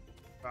 boom.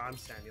 Oh, I'm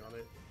standing on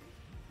it.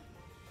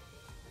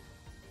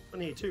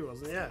 One here too,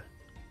 wasn't it? Yeah.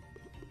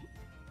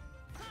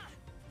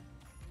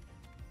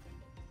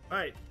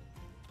 Alright.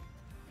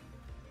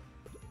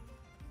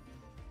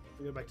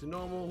 We go back to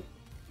normal.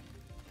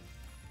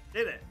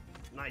 Did it!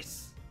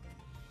 Nice.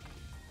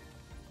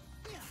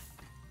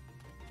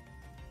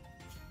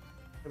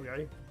 There we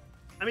go.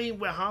 I mean,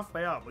 we're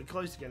halfway up. We're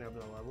close to getting up to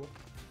that level.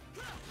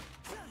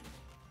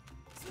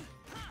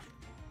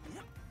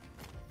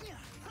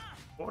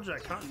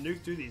 Fortunately, I can't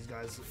nuke through these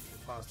guys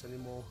fast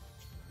anymore.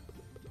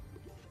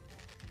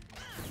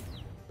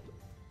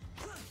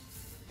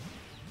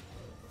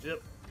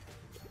 Yep.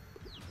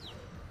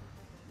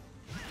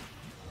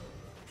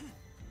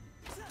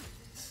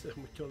 Oh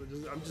my god,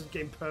 I'm just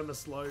getting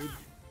perma-slowed.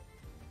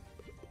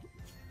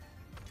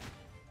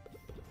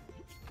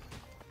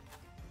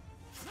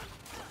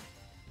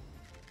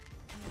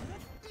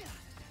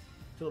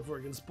 Till before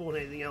I can spawn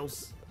anything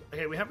else.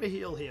 Okay, we have a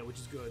heal here, which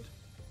is good.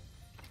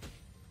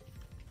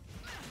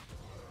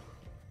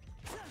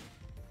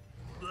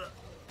 Ugh.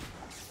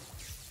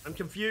 I'm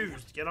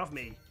confused. Get off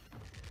me.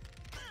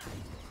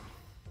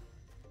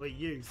 Wait,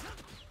 you.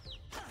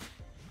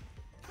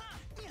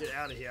 Get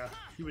out of here,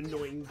 you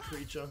annoying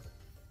creature.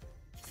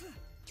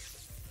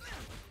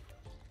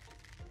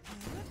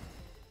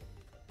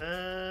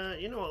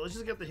 You know what? Let's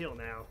just get the heal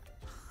now.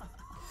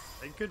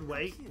 I could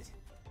wait.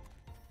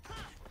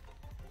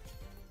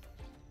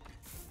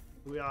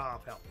 We are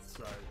half health,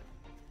 so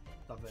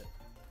stop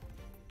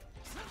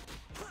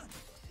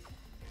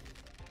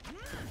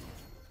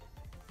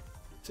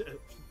it.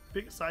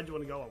 Pick a side you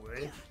want to go on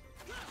with.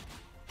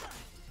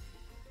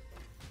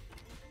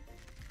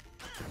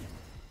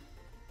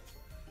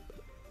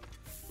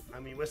 I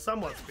mean, we're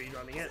somewhat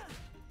speedrunning it.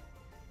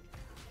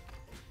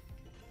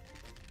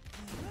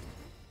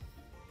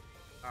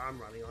 I'm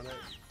running on it.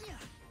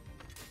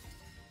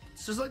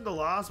 It's just like the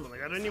last one.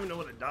 Like, I don't even know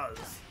what it does.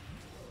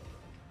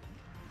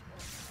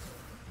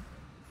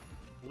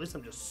 At least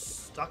I'm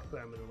just stuck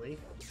permanently.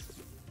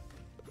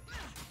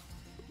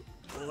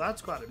 Well,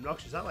 that's quite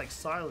obnoxious. That, like,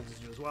 silences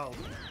you as well.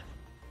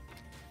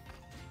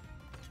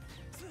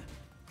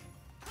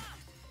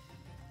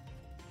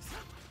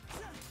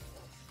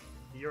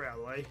 You're out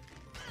of the way.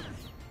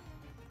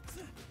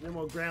 No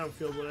more ground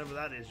field, whatever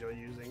that is you're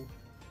using.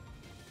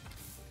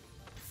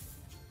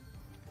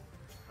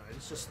 Alright,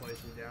 this just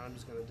slows me down. I'm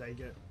just gonna take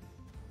it.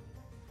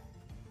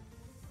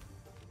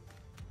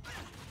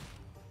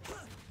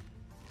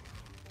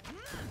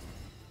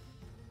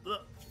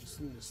 Ugh,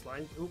 just need to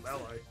slide. Oop,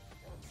 hello.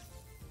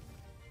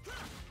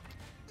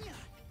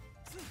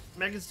 I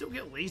mean, I can still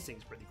get these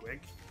things pretty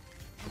quick.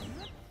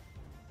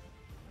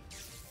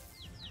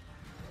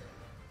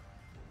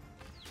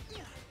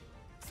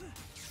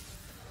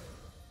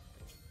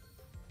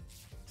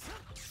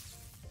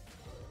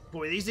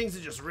 Boy, these things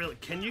are just really...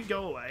 Can you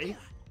go away?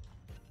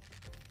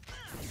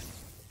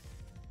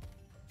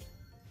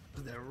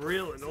 They're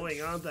real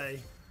annoying, aren't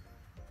they?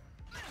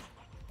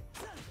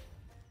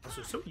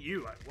 Also, so are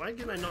you. Why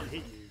can I not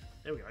hit you?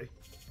 There we go.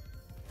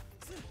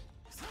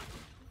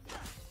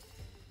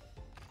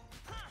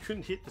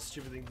 Couldn't hit the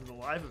stupid thing for the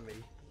life of me.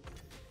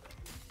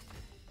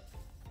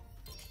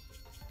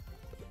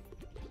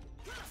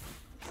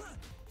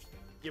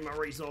 Get my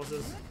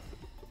resources.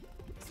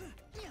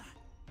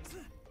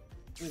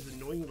 This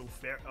annoying little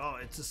fair. Oh,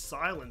 it's a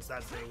silence,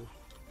 that thing.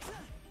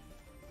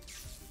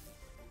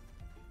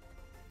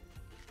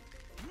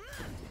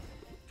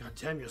 God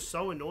damn, you're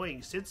so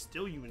annoying. Sit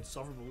still, you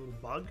insufferable little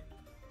bug.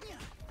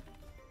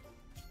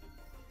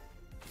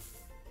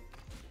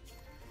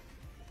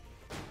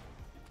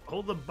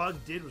 All the bug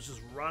did was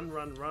just run,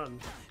 run, run.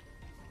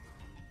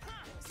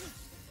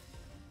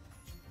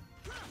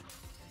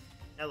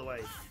 Out of the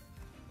way.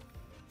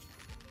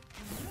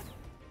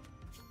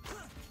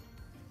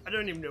 I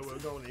don't even know where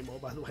we're going anymore,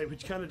 by the way. We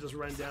kind of just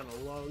ran down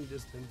a long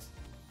distance.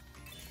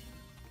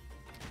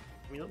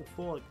 I mean, level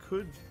 4, it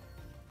could...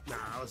 Nah,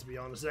 let's be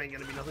honest, it ain't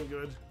gonna be nothing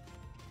good.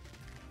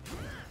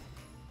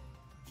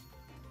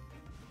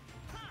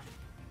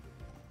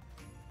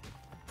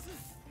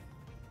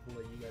 I'll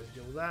let you guys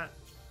deal with that.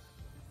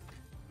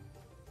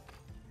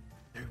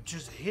 Dude,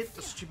 just hit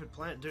the stupid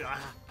plant. Dude,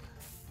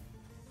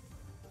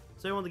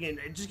 So once again,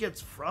 it just gets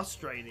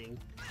frustrating.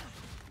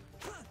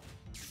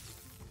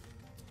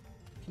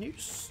 Can you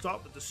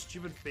stop with the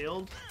stupid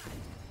field?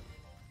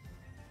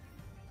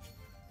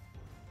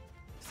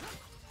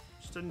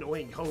 Just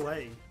annoying, go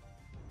away.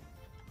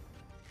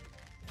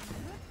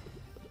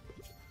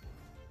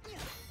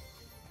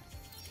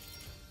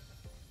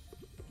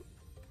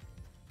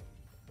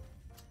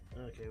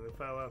 Okay, we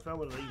found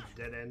one of these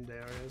dead end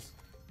areas.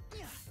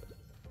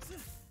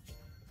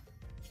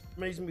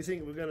 Makes me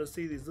think we're gonna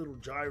see these little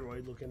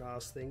gyroid looking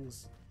ass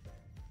things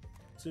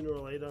sooner or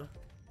later.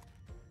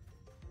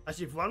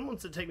 Actually, if one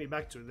wants to take me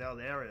back to the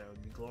other area, it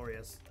would be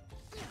glorious.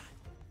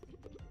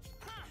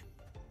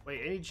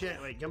 Wait, any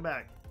chance? Wait, come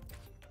back.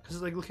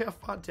 Cause like, look how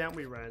far down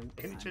we ran.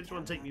 Any chance you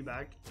want to take me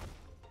back?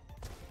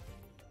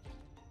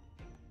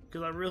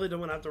 Because I really don't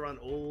want to have to run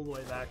all the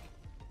way back.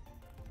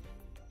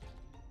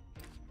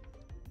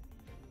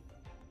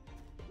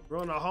 We're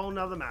on a whole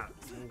nother map.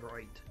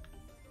 Great.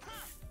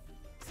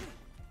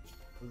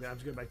 We're gonna have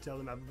to go back to the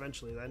other map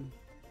eventually then.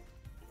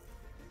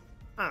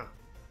 Ah.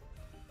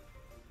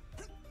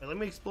 Okay, let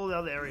me explore the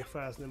other area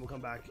first and then we'll come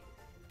back.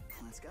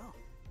 Let's go.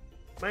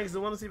 Thanks, I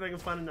want to see if I can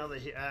find another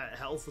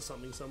health or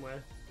something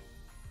somewhere.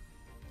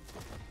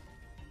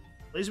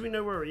 At least we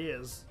know where he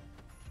is.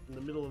 In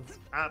the middle of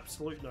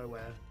absolute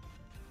nowhere.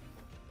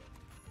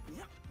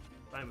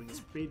 Fine, we can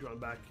speedrun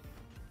back.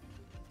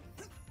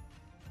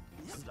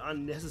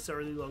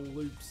 Unnecessarily long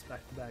loops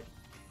back to back.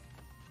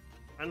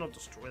 I not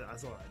destroy that. I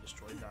thought I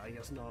destroyed that. I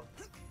guess not.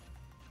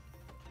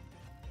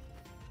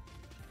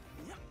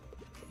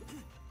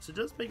 So it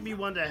does make me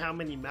wonder how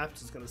many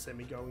maps it's going to send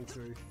me going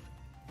through.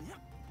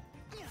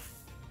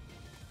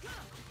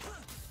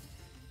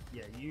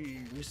 Yeah,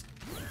 you missed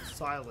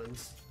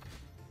silence.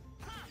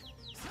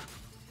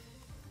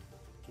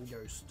 And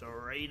go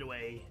straight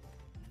away.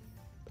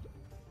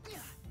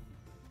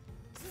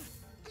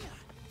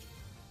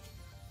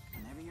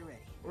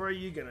 Where are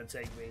you gonna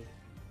take me?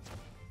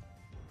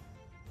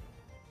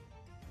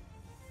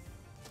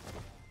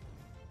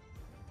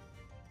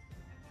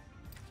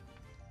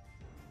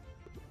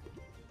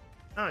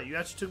 Oh, you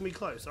actually took me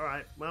close.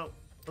 Alright, well,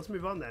 let's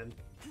move on then.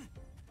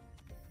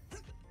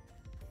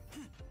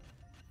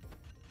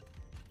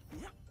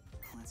 Yep.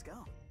 Let's go.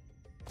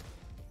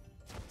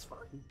 It's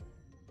fine.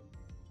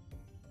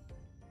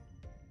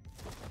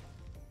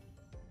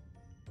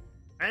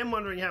 I am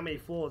wondering how many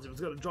floors if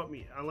it's gonna drop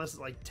me, unless it's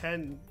like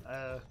 10.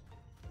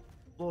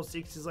 Floor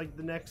 6 is like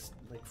the next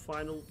like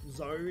final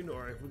zone,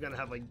 or if we're gonna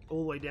have like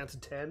all the way down to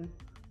 10.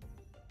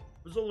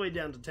 If it's all the way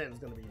down to 10, it's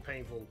gonna be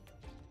painful.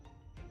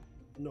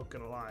 Not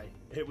gonna lie,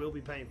 it will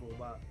be painful,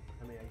 but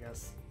I mean, I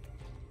guess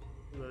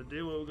we're gonna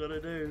do what we're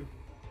gonna do.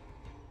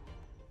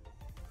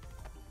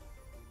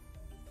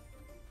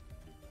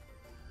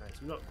 Alright,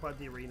 so we're not quite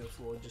the arena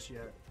floor just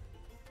yet.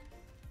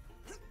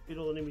 Get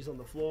all the enemies on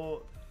the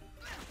floor.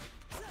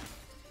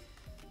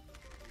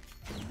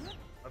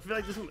 I feel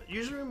like this,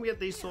 usually when we get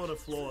these sort of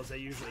floors, they're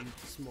usually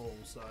small,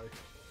 so.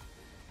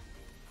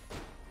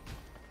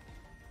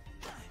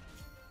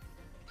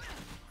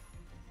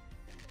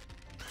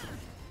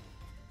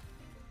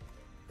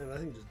 And I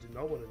think just do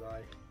not want to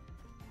die.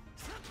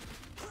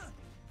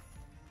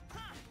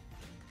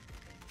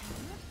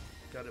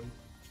 Got him.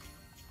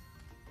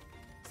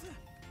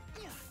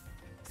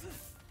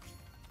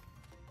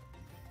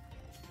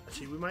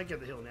 Actually, we might get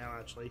the hill now,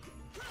 actually.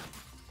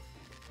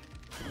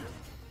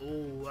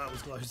 Oh, that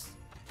was close.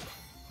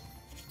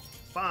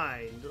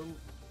 Fine.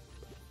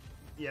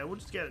 Yeah, we'll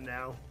just get it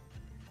now.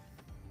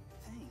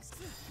 Thanks.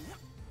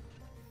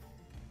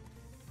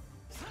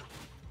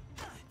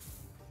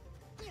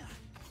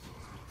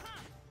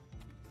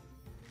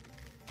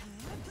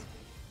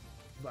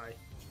 Bye.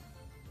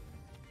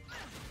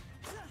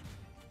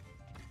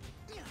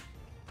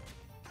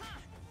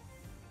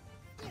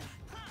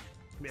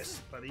 Miss,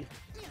 buddy.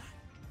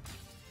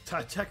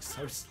 Attack's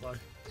so slow.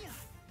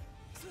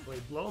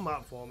 Wait, blow him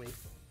up for me.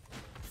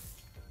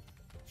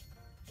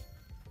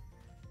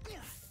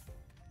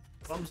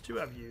 Bombs do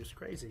have use.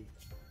 Crazy.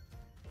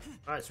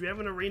 Alright, so we have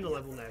an arena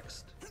level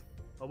next.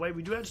 Oh wait,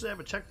 we do actually have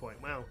a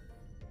checkpoint. Wow.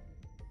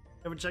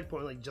 We have a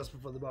checkpoint like just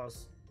before the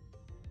boss.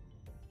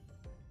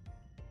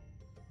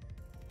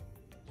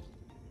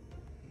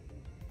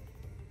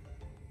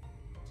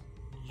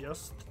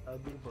 Just a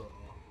before.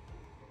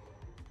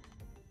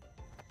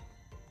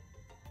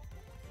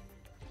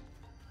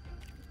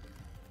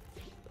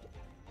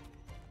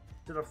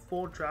 There are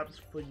 4 traps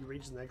before you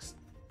reach the next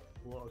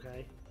floor,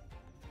 okay?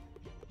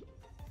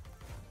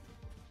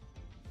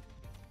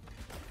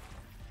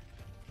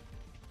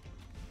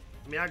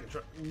 I mean, I can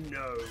try.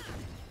 No.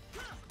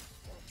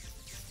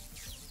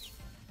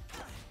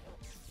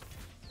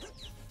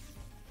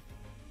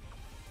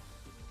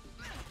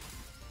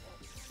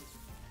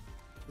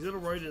 These little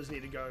rodents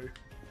need to go.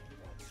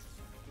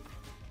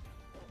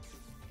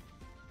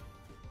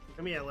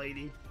 Come here,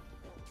 lady.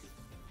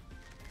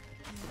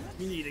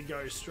 You need to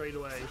go straight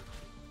away.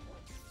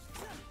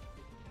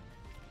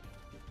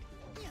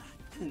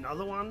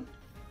 Another one?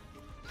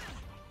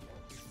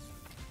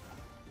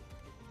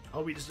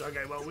 Oh, we just...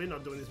 Okay, well, we're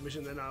not doing this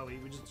mission then, are we?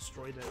 We just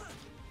destroyed it.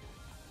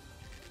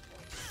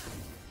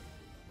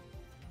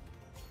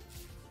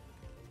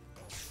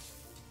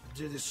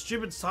 Dude, this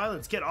stupid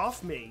silence. Get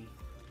off me.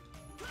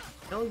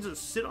 How long does it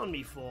sit on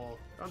me for?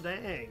 Oh,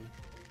 dang.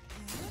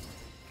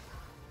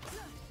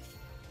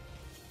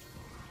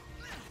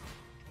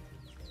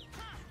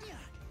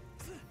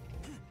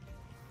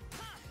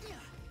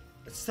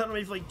 It's sat on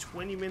me for like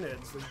 20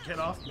 minutes. Like, get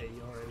off me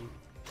already.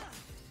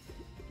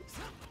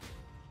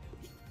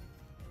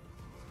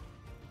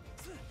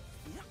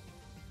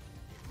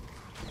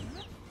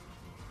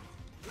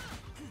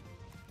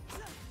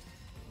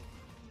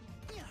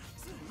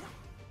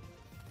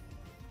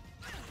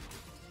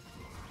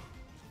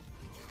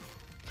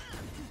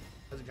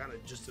 That's kind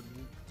of just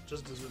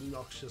as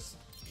obnoxious.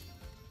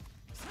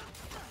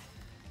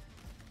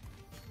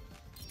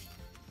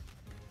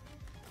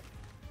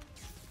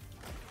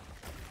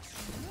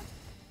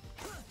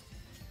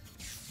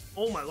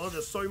 Oh my lord,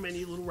 there's so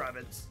many little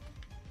rabbits.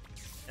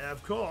 And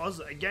of course,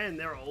 again,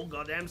 they're all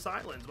goddamn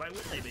silent. Why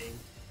would they be?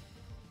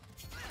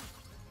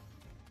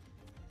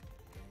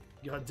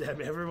 God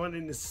damn, everyone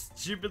in this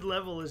stupid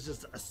level is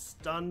just a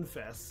stun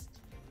fest.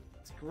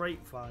 It's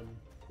great fun.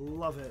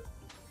 Love it.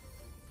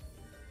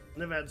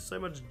 Never had so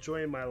much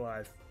joy in my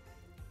life.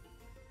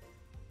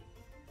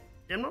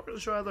 Yeah, I'm not really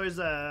sure how those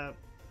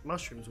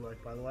mushrooms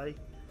work, by the way.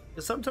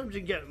 Because sometimes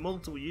you get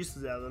multiple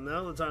uses out of them, and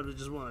other times they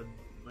just want to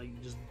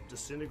like just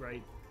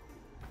disintegrate.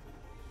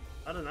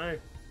 I don't know.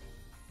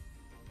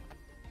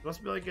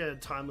 Must be like a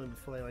time limit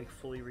before they like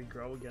fully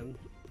regrow again.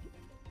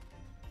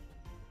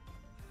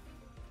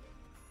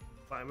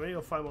 Fine, we only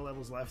got 5 more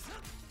levels left.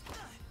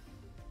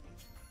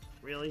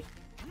 Really?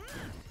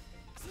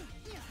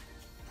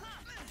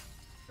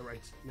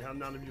 Alright, now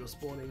none of you are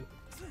spawning.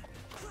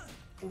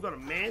 We've got a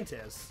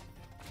mantis.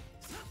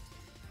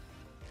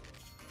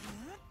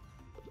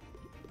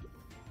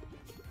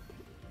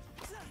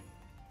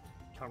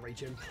 Can't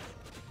reach him.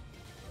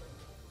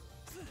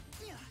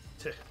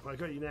 I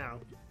got you now.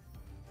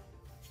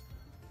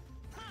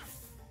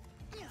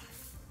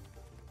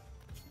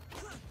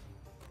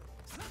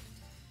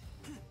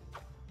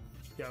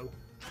 Go.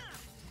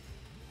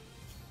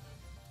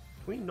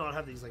 Can we not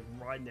have these like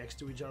right next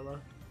to each other?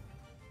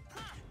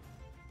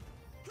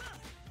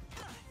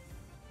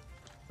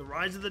 The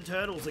rise of the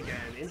turtles again.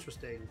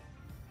 Interesting.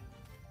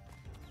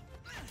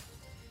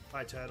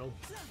 Hi, turtle.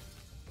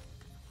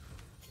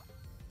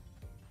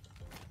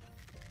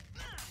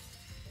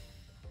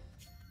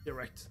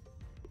 Direct.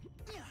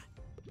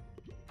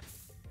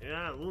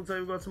 Yeah, it looks like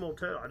we've got some more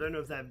turtle. I don't know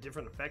if they have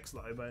different effects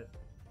though, but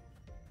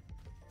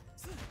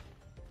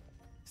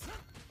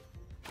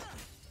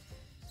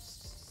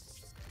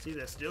see,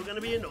 they're still going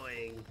to be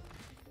annoying.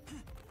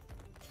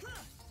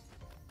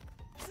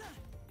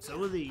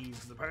 So are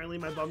these. Apparently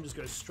my bum just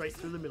goes straight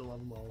through the middle of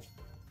them all.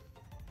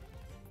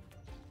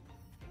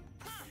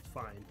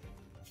 Fine.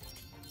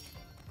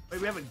 Wait,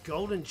 we have a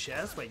golden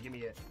chest? Wait, give me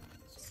it.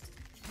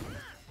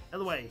 Out of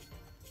the way.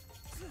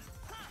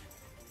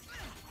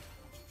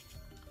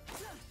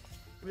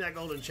 Give me that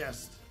golden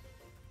chest.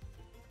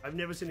 I've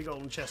never seen a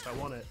golden chest. I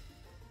want it.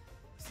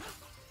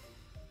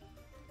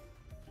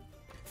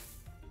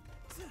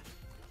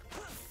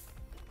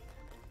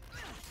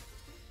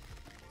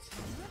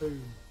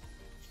 Boom.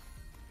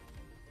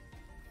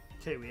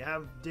 Okay, we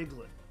have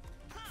Diglett.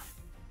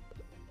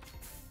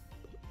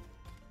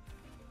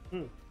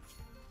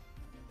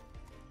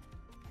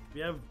 We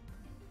have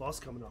boss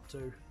coming up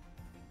too.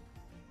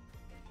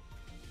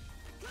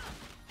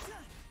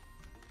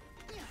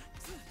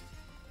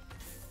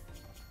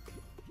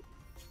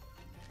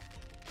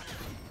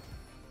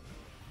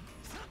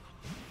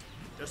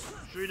 Just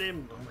shoot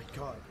him! Oh my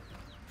god.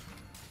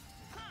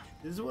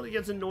 This is what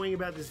gets annoying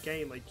about this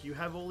game. Like, you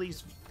have all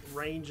these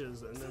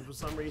ranges and then for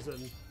some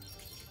reason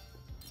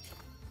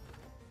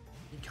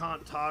you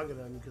can't target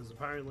them because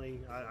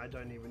apparently I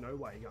don't even know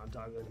why you can't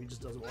target them. He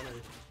just doesn't want to.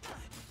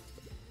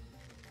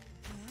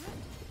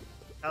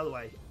 Out of the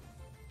way.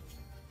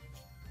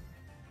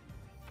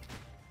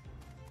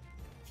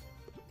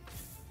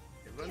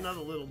 We've got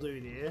another little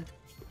dude here.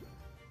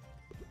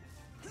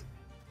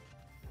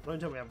 Don't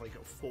tell me we have like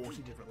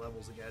 40 different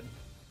levels again.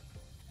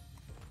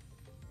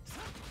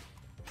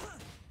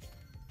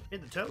 Yeah,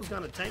 the turtle's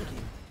kind of tanky.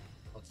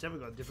 Oh, it's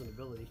definitely got a different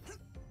ability.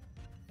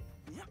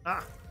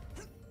 Ah!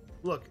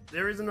 Look,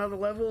 there is another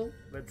level.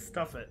 Let's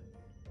stuff it.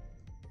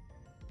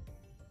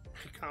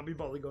 I can't be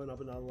bothered going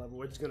up another level.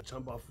 We're just going to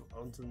jump off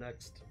onto the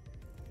next.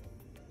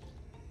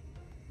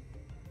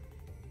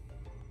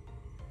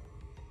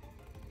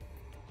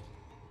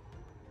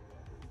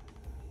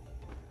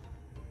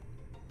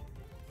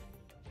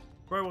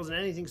 Probably wasn't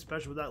anything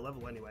special with that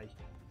level anyway.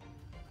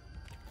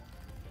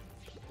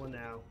 Well,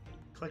 now.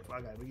 Click.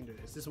 Okay, we can do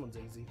this. This one's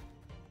easy.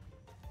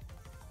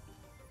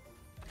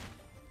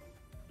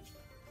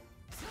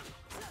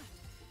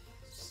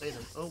 Say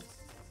them. Oh.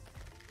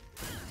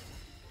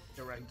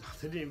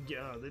 Direct. They didn't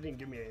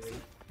give me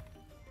anything.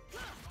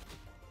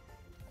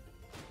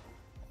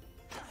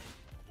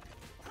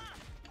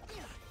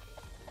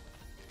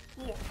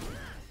 Oh.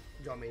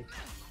 Got me.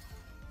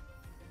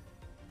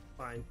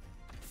 Fine.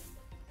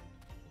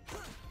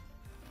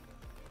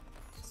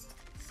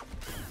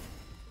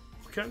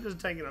 We're kind of just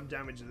taking up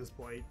damage at this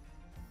point.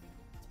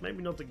 It's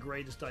maybe not the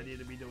greatest idea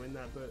to be doing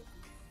that, but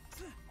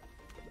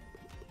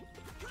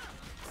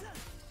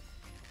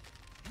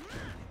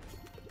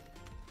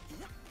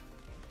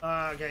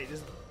okay, this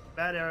is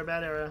bad error,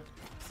 bad error.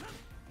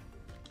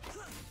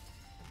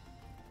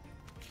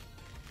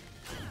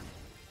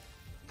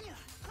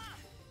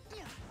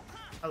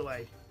 Out of the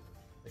way.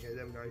 Okay,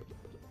 there we go.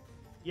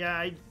 Yeah,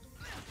 I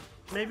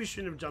maybe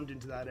shouldn't have jumped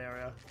into that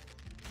area.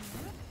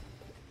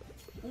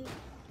 Ooh.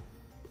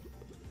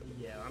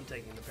 Yeah, I'm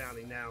taking the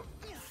pounding now.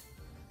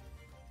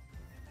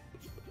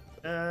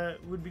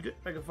 Would be good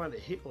if I could find a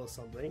hit or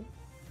something.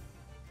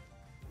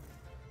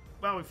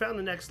 Well, we found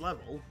the next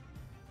level.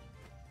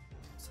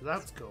 So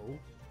that's cool.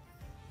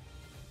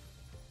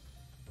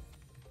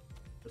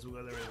 Guess we'll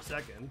go there in a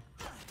second.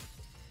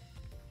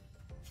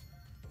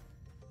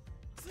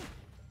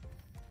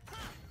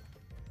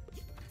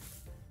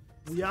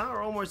 We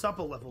are almost up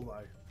a level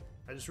though.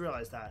 I just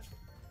realized that.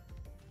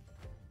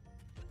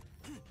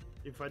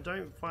 If I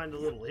don't find a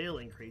little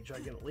healing creature, I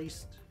can at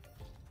least...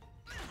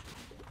 I'm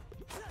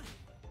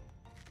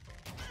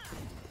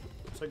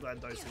so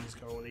glad those things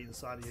go on either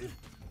side of you.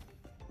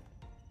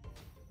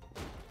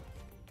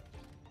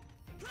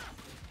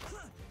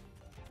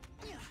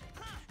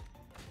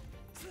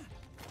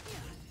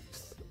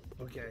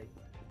 Okay.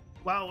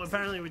 Well,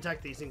 apparently we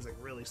attack these things like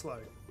really slow.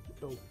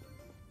 Cool.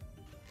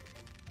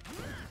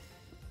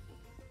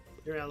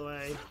 You're out of the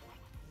way.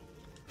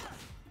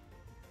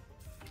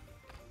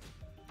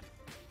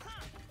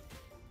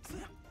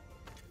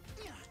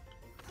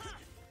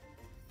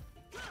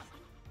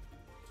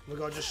 Oh my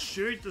god, just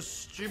shoot the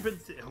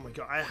stupid thing. Oh my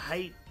god, I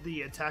hate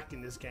the attack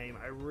in this game.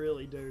 I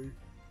really do.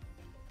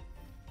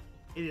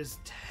 It is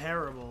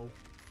terrible.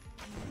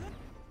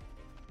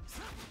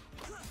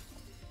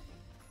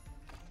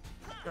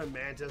 Go,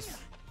 Mantis.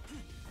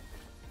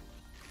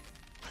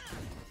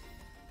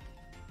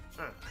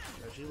 Ah,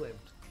 no, she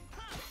lived.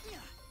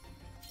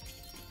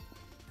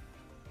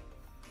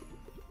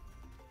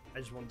 I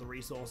just want the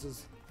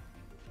resources.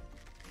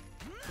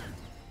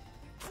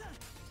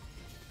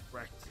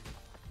 Correct.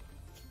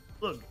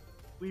 Look,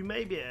 we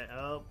may be at,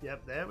 oh,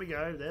 yep, there we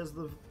go. There's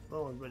the,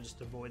 oh, we're just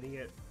avoiding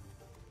it.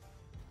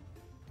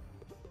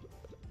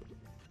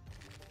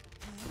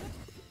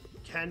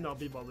 Cannot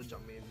be bothered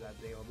jumping into that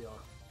thing, I'll be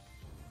honest.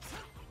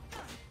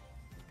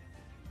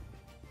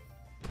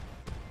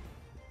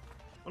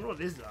 I wonder what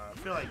this is. I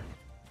feel like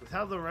with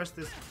how the rest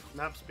of this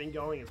map's been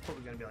going, it's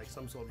probably going to be like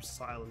some sort of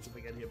silence if I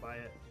get hit by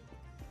it.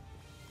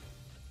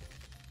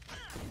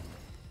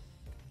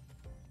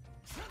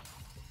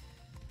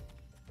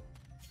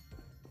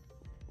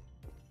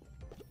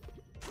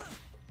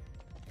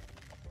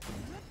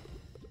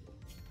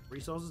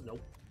 Resources?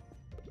 Nope.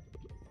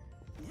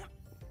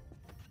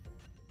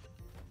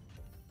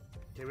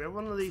 Okay, we have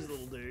one of these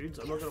little dudes.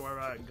 I'm not going to worry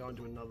about going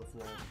to another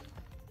floor.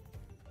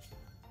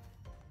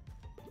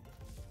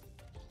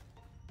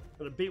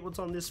 I'm gonna beat what's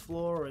on this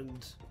floor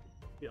and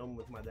get on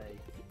with my day.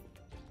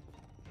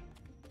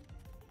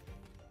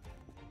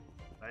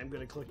 I am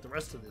gonna collect the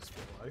rest of this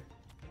floor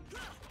though.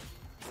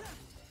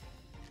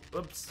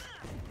 Whoops.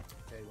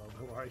 Okay, well,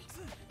 don't worry.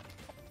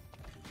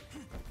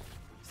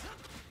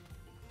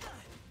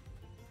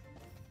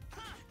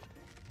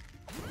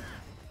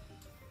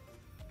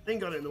 Thing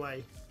got in the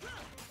way.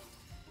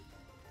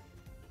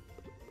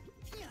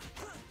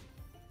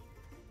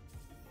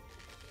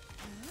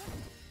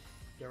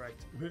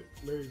 Correct.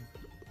 Move.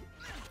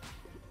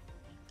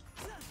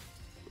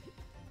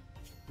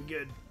 We're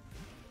good.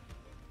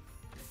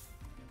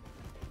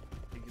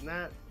 Taking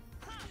that.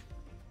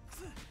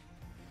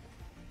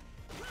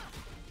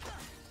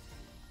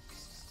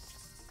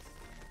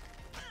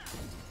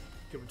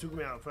 Okay, we took him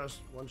out first.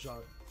 One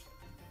shot.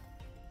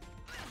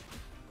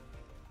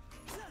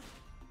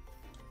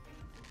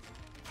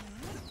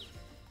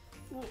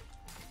 Ooh.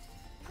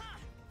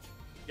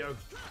 Go.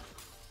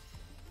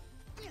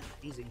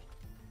 Easy.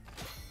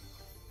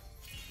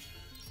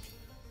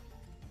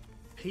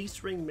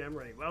 Peace ring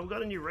memory. Well, we've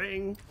got a new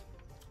ring.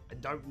 I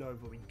don't know if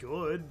it'll be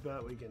good,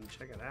 but we can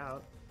check it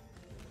out.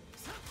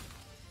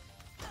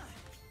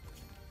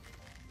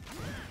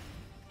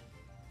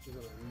 There's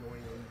an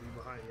annoying one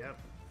behind. Yep.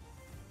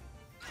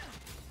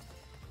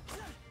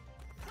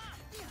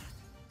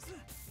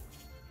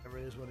 Whatever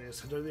it is, what it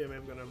is. I don't think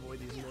I'm going to avoid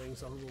these annoying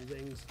little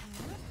things.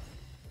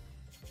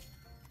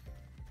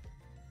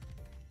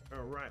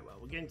 Alright, well,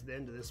 we're getting to the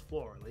end of this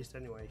floor, at least,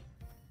 anyway.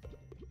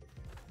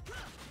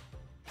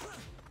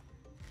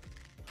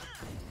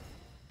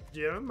 Do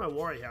you remember my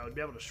warrior how I'd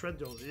be able to shred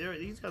those?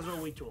 These guys are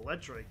all weak to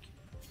electric.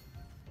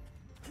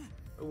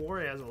 My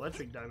warrior has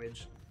electric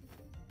damage.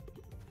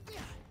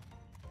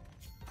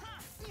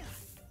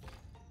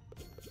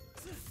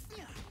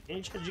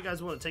 Any chance you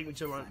guys want to take me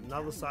to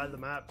another side of the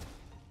map?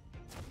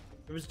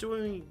 If it's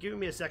giving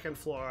me a second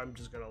floor, I'm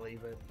just gonna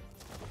leave it.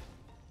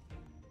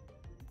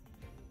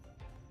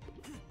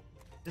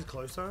 Is it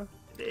closer?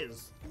 It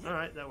is.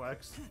 Alright, that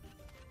works.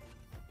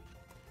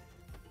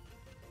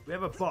 We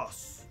have a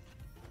boss.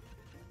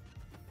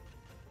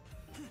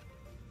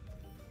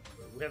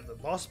 We have the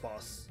boss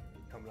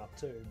coming up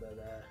too, but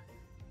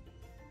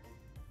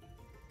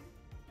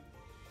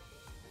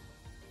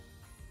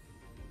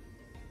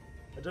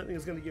I don't think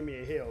it's going to give me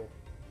a heal.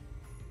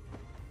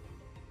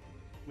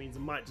 Means I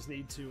might just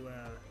need to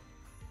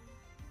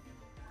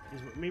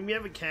I mean, we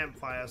have a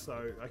campfire,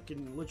 so I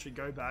can literally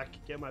go back,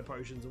 get my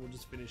potions, and we'll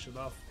just finish it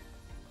off.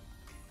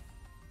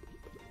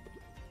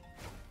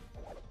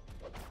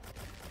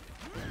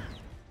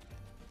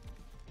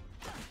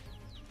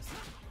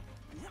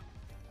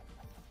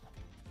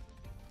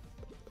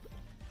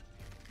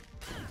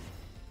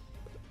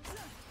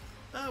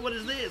 What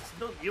is this?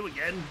 Not you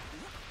again.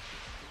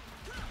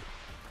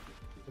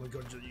 Oh my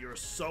god, you're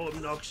so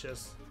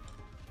obnoxious.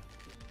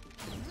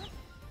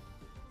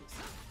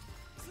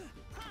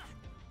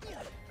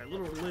 That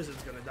little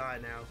lizard's gonna die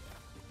now.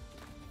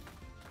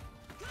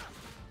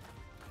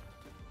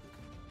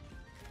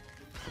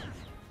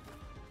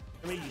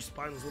 Come here, you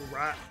spineless little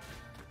rat.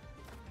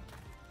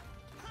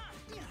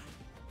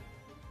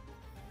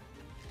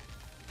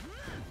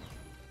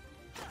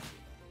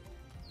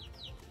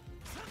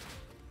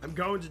 I'm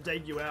going to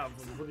take you out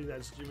for putting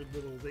that stupid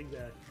little thing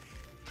there.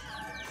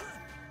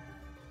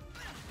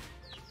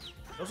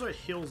 It also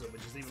heals it,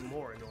 which is even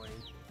more annoying.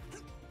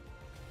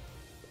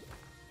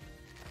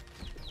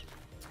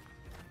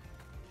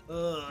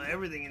 Ugh,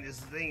 everything in this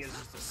thing is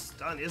just a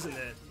stun, isn't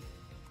it?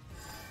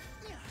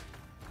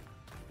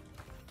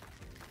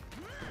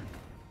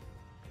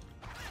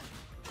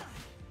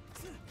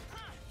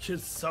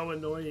 Just so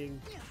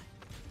annoying.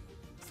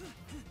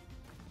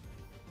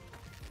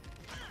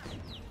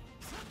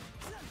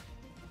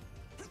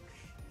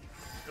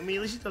 I mean,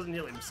 at least he doesn't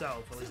heal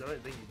himself. At least I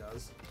don't think he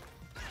does.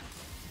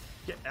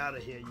 Get out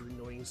of here, you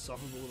annoying,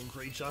 insufferable little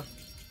creature.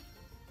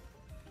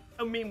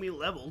 I mean, we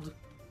leveled.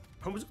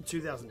 Almost got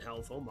 2,000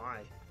 health. Oh my.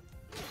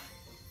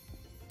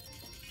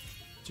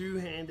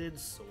 Two-handed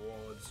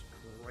swords.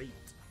 Great.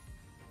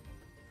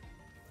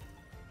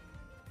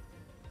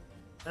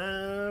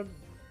 I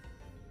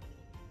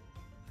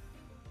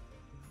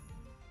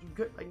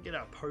can get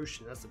our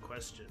potion, that's the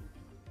question.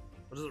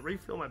 Or does it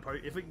refill my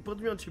potion? If it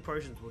puts me on 2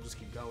 potions, we'll just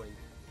keep going.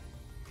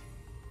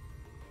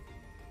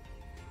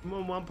 If I'm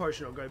on 1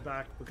 potion, I'll go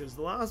back, because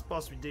the last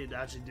boss we did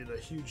actually did a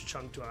huge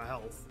chunk to our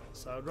health.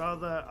 So I'd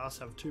rather us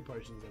have 2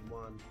 potions than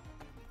 1.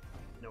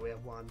 No, we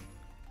have 1.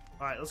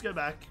 Alright, let's go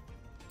back.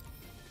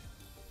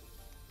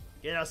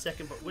 Get our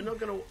second, but we're not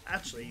gonna...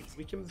 Actually,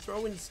 we can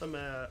throw in some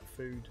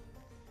food.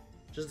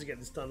 Just to get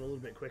this done a little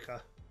bit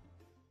quicker.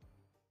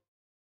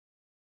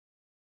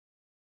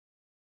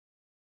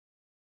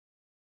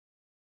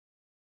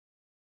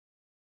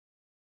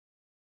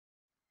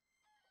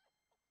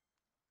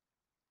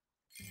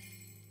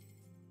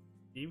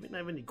 Do you even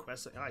have any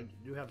quests? I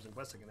do have some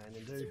quests I can hand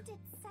in too. You did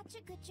such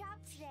a good job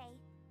today.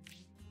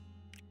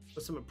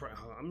 What's some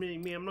I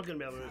mean, I'm not going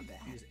to be able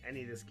to use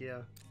any of this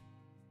gear.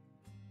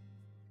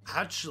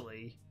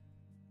 Actually,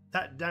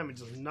 that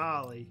damage is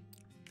gnarly.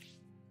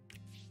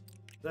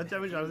 That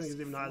damage I think is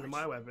even higher than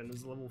my weapon.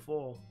 It's level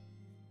 4.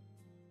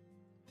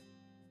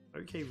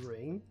 Okay,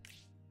 ring.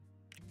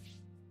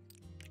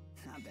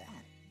 Not bad.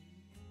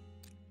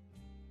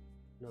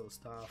 Another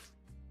staff.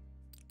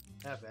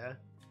 Fair.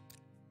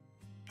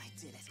 I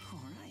did it. All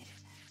right.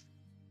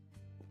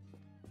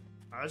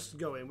 Alright, let's just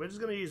go in. We're just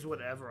going to use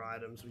whatever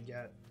items we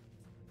get.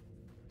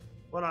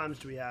 What items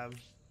do we have?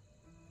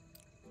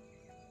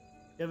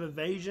 We have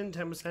evasion,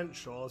 10%.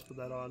 Sure, let's put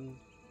that on.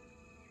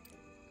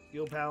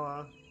 Skill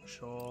power.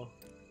 Sure.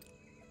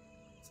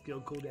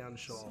 Skill cooldown.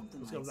 Sure.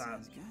 Let's go with that.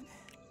 Sounds good.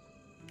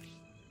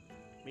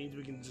 Means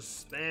we can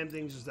just spam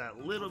things just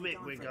that little bit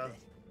quicker.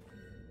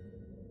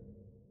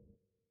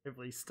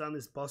 Hopefully stun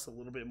this boss a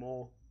little bit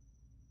more.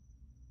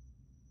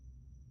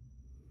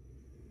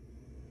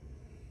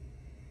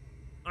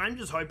 I'm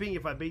just hoping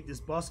if I beat this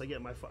boss I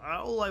get my...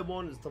 all I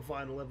want is the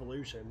final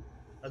evolution.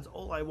 That's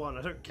all I want.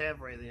 I don't care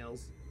for anything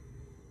else.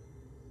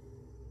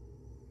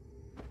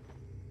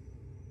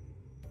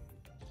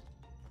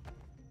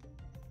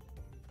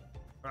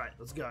 Alright,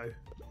 let's go.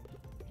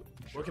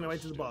 Working our way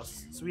to the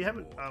boss. So we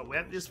haven't... we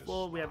have this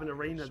floor, we have an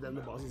arena, then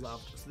the boss is up.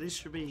 So this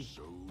should be...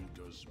 So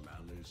does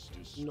malice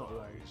not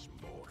long. despise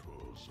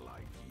mortals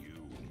like you.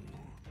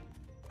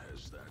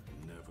 Has that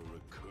never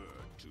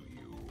occurred to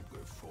you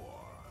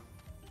before?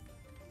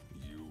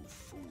 You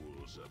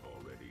fools have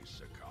already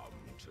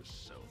succumbed to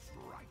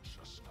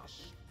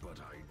self-righteousness, but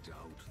I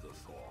doubt the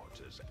thought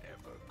has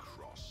ever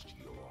crossed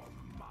your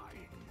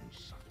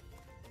minds.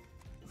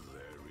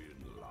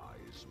 Therein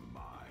lies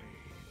my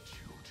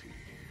duty.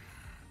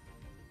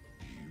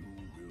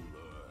 You will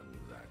learn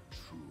that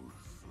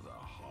truth the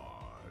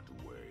hard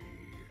way.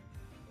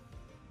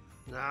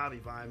 Nah, I'll be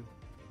fine.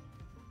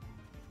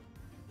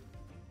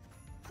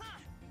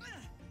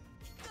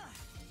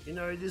 You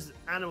know, this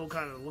animal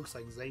kind of looks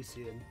like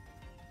Zacian.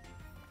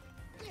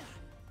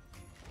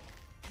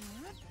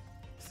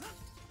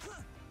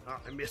 Oh,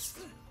 I missed.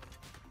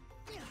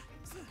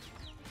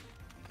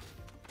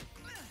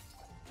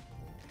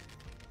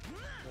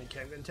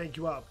 Okay, I'm gonna take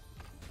you up.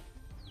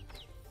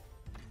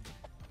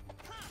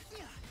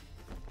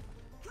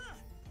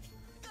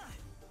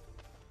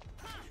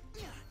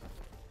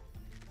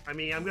 I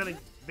mean, I'm gonna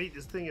beat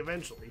this thing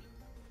eventually.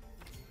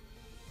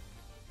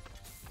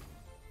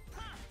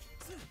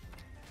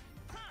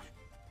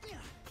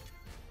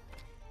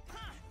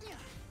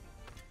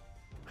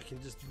 I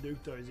can just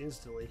nuke those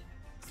instantly.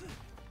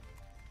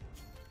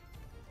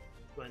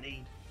 What I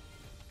need.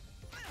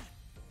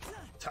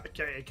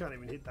 Okay, I can't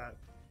even hit that.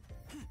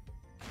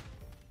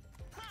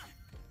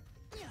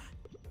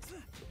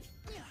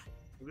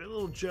 We've got a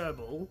little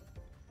gerbil.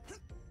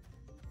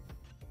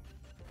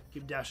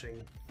 Keep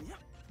dashing.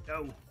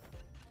 Go.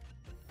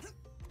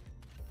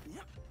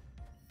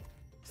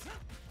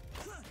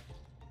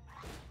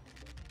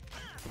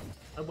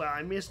 Oh, well,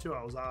 I missed who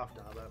I was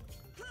after, but...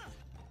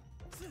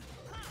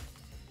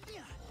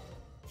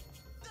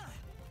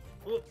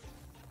 Oh.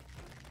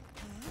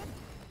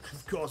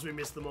 Of course we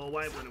missed them all,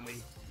 wouldn't we?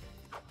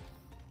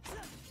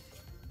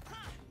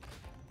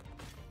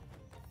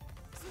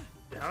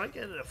 How do I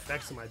get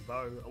effects on my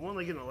bow? I want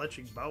like an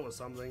electric bow or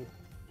something.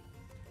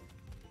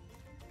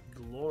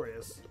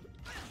 Glorious.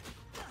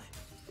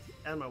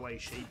 Out of my way,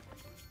 sheep.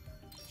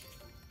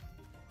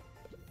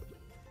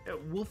 Yeah,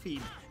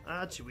 Wolfie.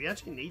 Actually, we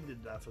actually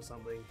needed that for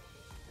something.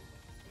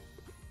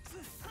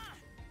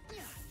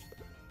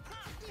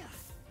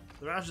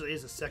 There actually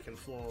is a second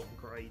floor.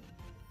 Great.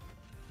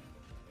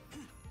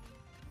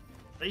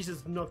 At least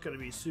it's not going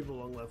to be a super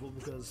long level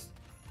because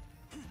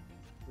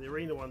the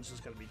arena one's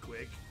just going to be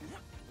quick.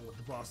 And with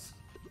the boss.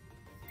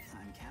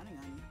 I'm counting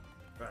on you.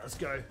 Right, let's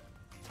go.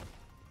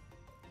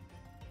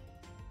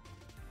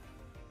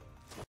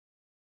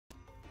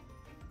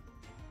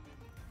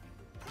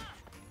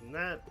 And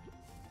that.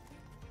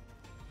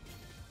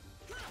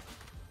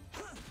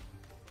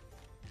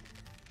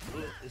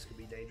 Ooh, this could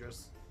be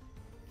dangerous.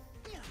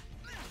 Get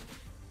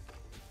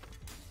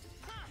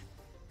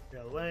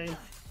out of the way.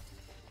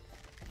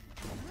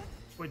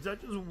 Wait, is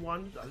that just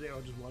one? I think I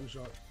was just one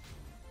shot.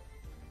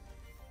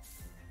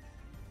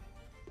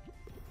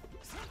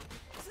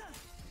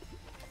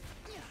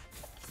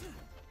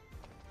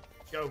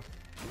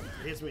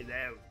 hits me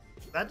there.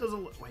 That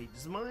doesn't look. Wait,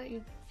 does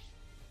my.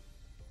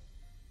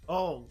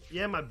 Oh,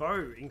 yeah, my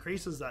bow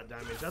increases that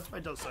damage. That's why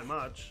it does so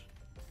much.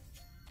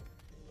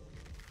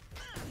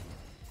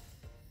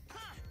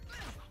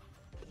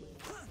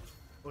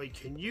 Wait,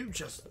 can you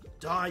just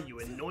die, you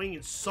annoying,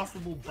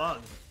 insufferable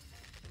bug?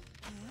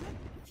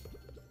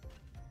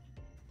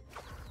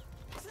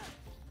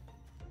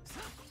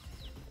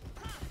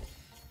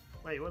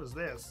 Wait, what is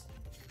this?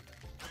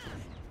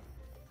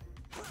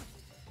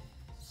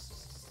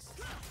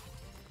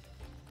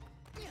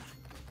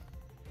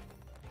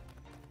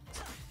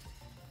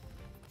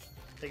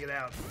 Take it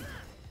out.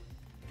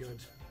 Good.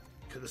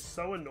 Because it's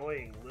so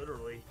annoying,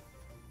 literally.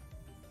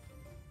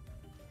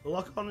 The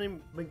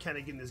lock-on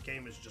mechanic in this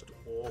game is just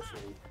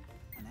awful.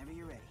 Whenever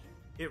you're ready.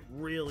 It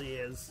really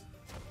is.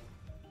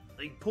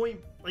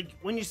 Like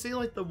when you see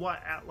like the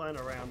white outline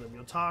around them,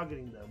 you're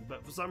targeting them,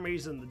 but for some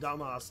reason the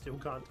dumbass still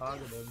can't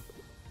target them.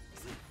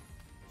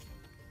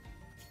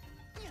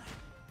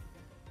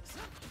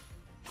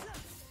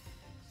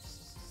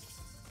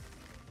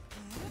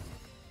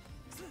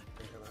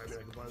 I'm hoping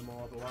I can blow them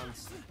all up at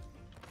once.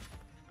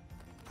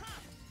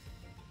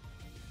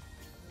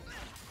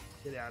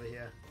 Get out of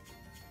here.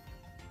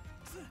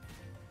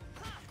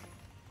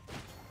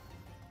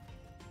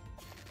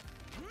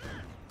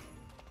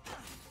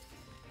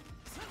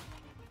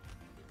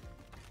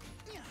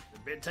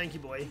 A bit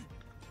tanky boy.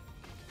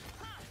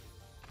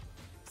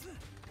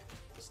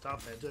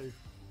 Stop there too.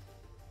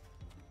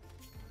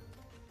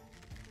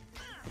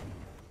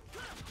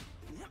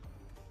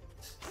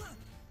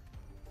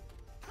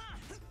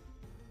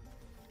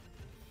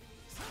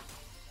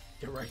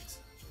 You're right.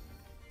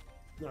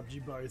 Snapped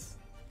you both.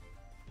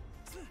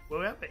 Well,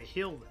 we have a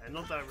hill there,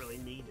 not that I really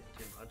need it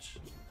too much.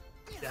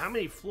 Yeah, how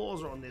many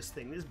floors are on this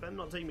thing? This better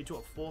not take me to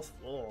a 4th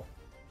floor.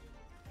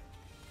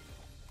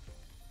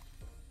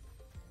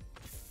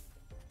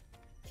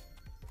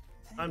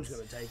 I'm just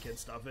gonna take it,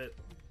 stuff it.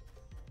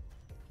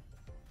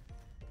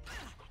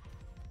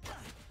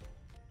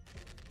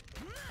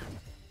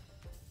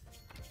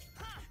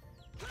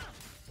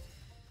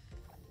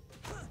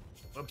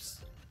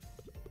 Whoops.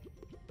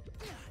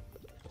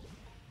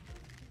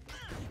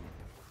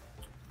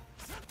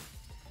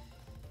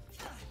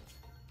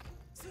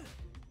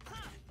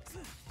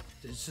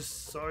 It's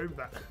just so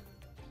bad.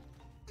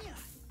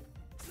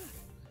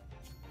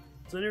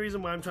 It's the only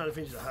reason why I'm trying to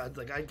finish it hard.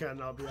 Like, I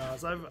cannot be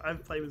arsed.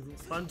 I've played with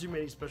fun too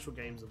many special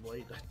games of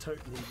late. I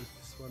don't need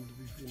this one to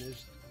be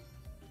finished.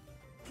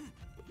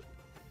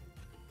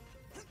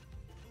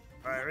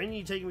 Alright, when are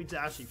you taking me to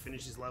actually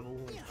finish this level?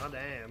 God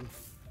damn.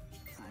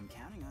 I'm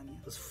counting on you.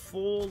 There's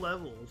 4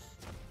 levels.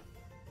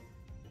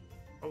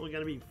 Probably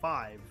gonna be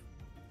 5.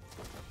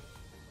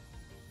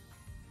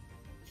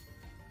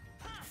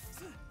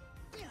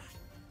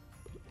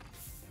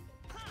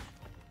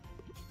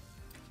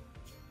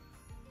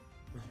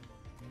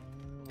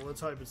 Let's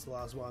hope it's the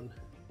last one.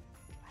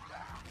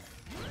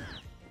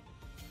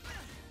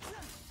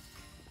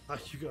 Oh,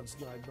 you got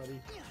sniped, buddy.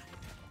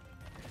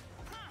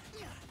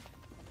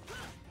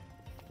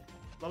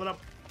 Blow it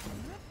up.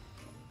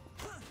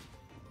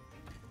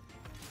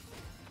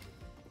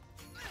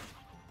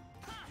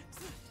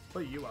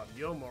 Put you up.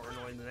 You're more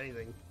annoying than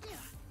anything.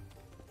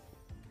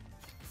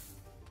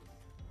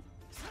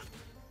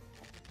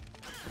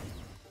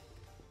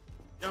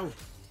 Go.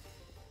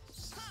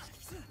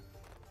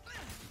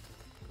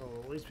 Oh,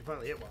 at least we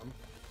finally hit one.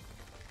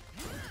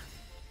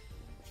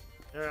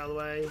 They're out of the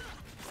way.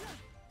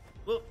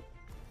 Whoop.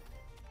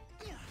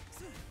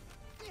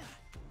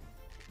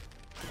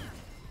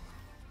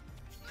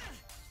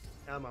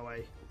 Out of my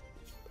way.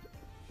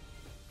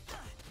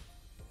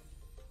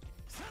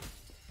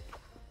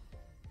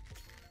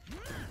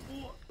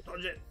 Ooh,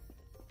 dodge it.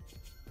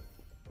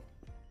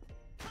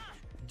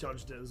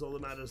 Dodged it, is all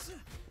that matters.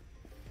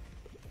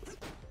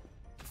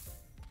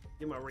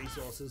 Get my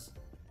resources.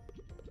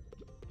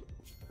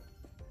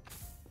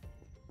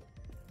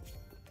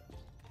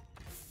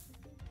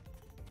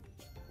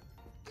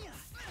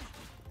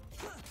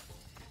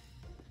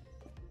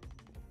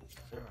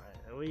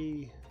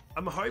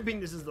 I'm hoping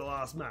this is the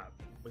last map,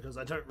 because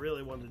I don't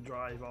really want to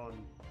drive on.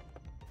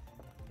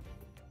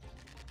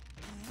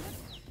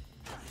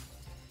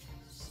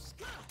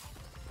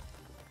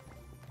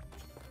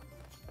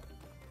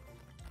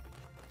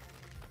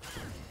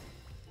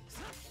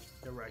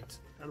 You're right.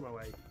 Out of my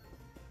way.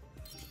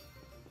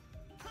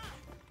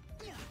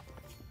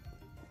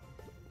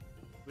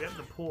 We have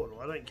the portal.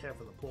 I don't care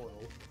for the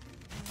portal.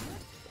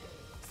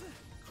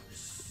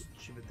 This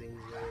stupid thing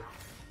there.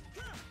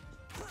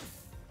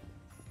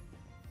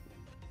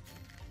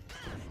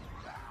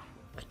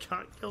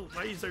 Can't kill.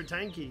 Why are you so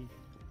tanky?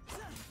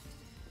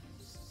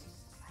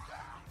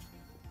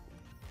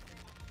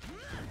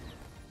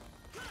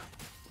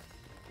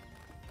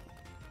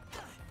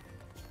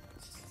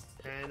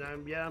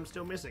 And yeah, I'm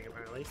still missing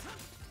apparently.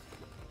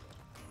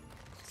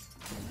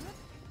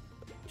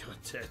 God,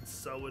 that's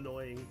so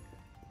annoying.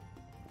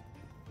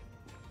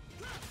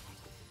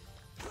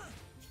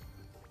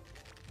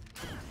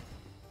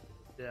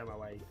 Get out of my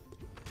way.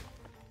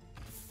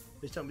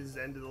 Please tell me this is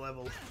the end of the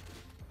level.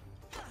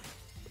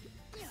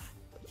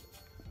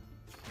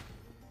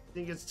 I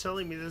think it's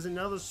telling me there's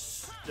another.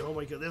 Oh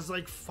my god, there's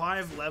like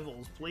 5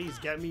 levels. Please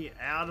get me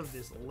out of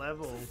this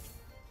level.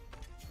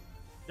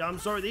 I'm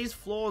sorry, these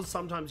floors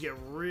sometimes get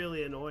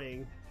really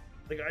annoying.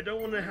 Like, I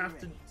don't want to have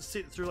to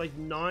sit through like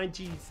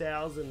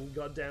 90,000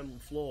 goddamn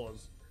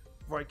floors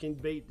before I can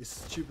beat this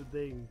stupid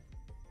thing.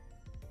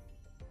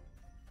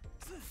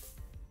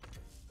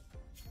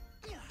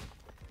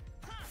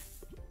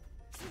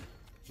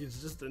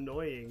 It's just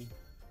annoying.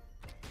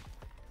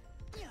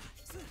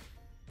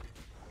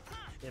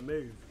 Yeah,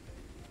 move.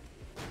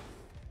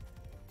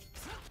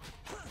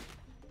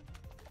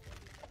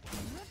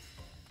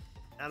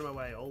 Out of my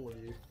way, all of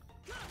you.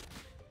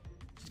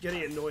 It's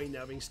getting annoying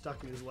now being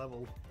stuck in this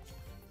level.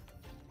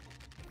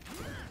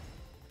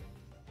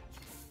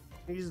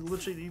 This is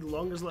literally the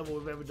longest level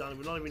we've ever done.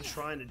 We're not even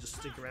trying to just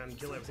stick around and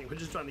kill everything. We're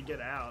just trying to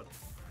get out.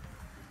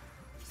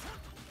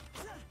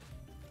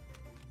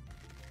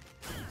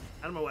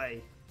 Out of my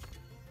way.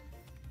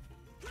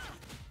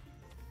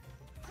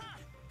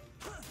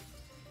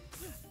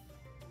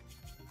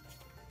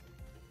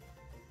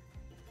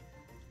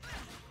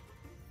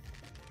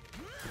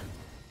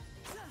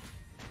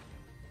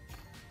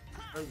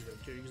 I'm just gonna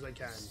kill you because I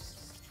can.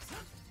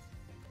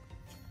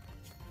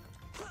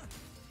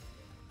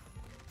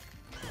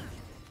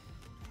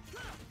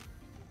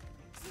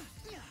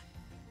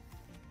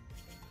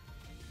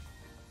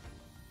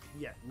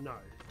 Yeah, no.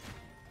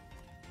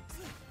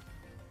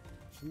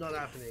 Not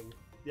happening.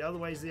 The other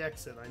way's the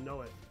exit, I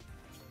know it.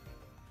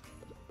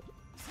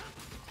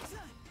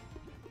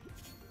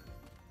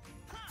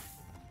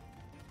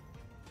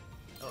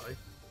 Hello.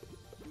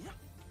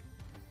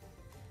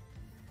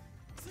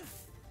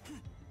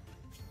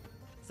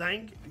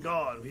 Thank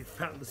God we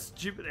found the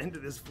stupid end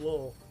of this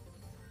floor.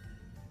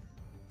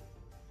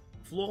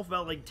 Floor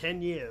felt like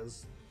 10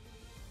 years.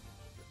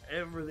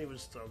 Everything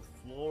was just a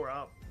floor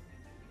up.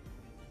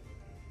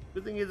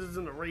 Good thing is it's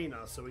an arena,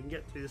 so we can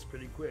get through this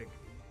pretty quick.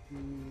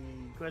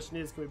 Question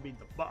is, can we beat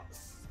the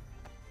boss?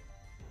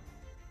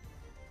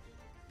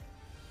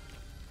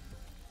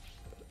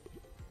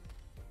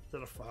 Is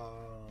that a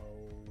foul?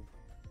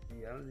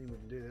 Yeah, I don't think we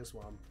can do this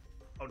one.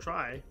 I'll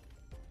try.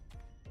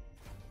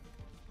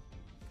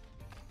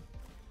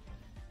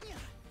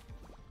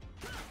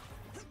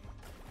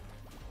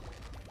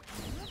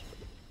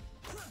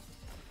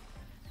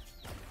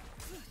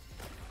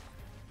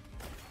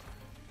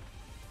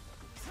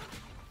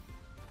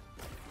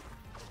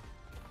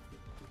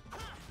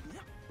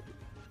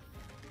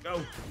 Go.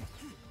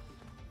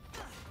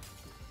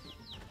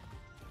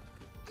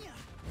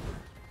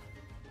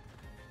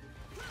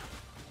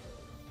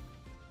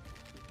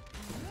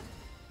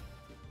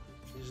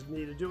 You just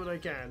need to do what I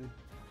can.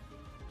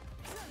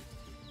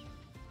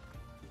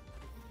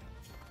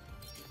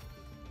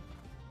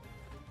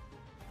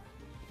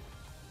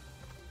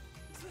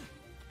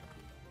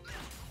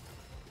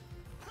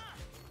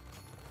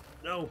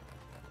 No.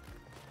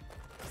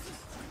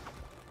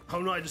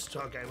 Oh no, I just,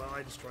 okay, well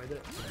I destroyed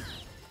it.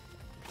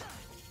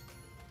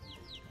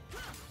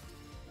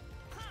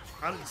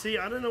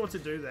 I don't know what to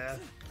do there.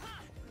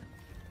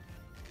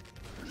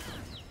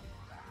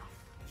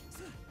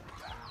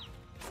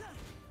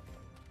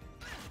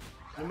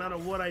 No matter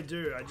what I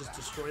do, I just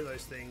destroy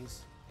those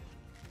things.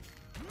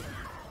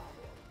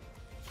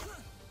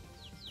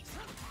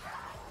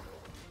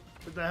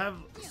 But they have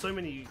so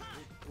many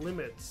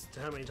limits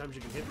to how many times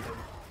you can hit them.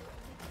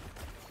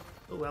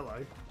 Oh,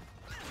 hello.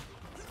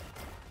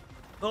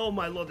 Oh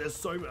my lord, there's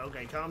so many.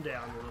 Okay, calm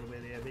down a little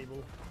bit here,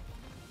 people.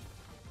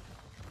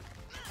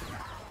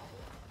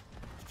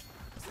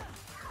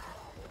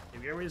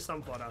 Get rid of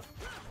some fodder.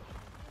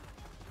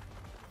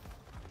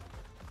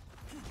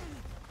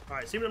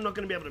 Alright, seems I'm not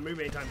going to be able to move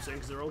anytime soon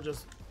because they're all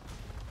just...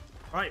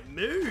 Alright,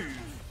 move!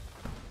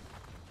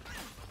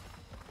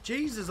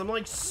 Jesus, I'm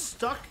like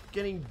stuck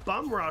getting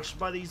bum rushed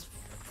by these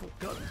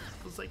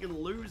godforsaken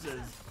losers.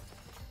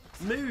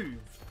 Move!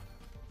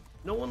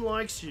 No one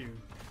likes you.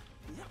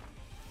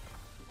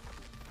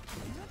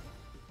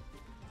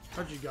 I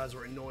thought you guys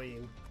were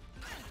annoying.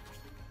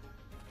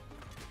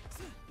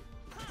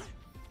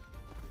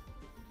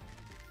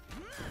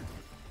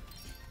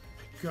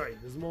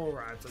 Great, there's more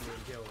rats I'm gonna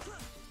kill.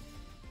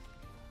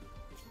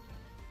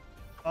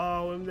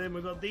 Oh, and then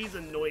we've got these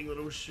annoying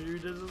little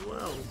shooters as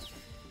well.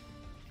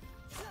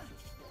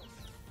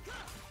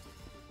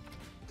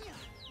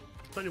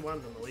 There's only one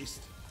of them at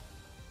least.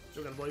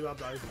 Still gonna blow you up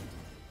though.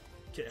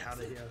 Get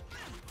out of here.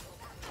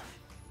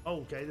 Oh,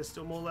 okay, there's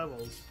still more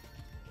levels.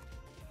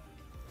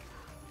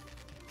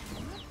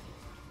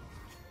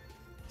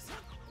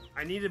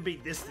 I need to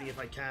beat this thing if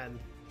I can.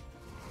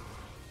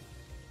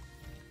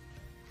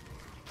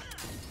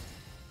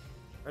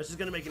 It's just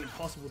gonna make it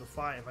impossible to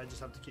fight if I just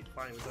have to keep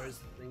fighting with those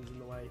things in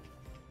the way.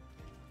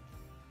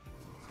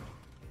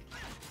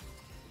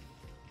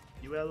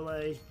 You out of the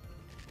way.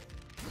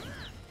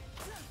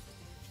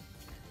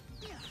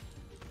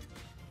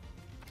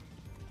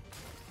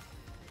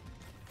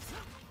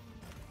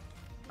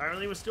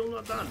 Apparently we're still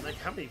not done. Like,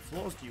 how many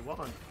floors do you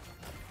want?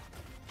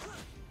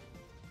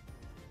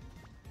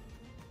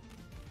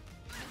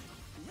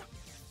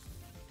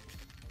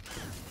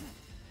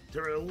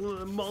 There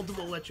are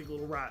multiple electric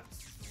little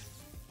rats.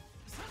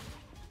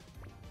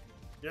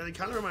 You know, they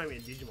kind of remind me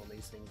of Digimon,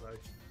 these things, though.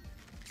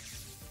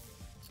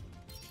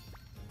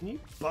 Can you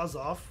buzz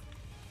off?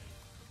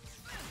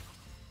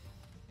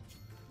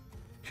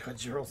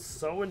 God, you're all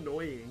so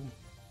annoying.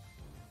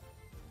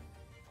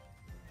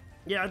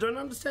 Yeah, I don't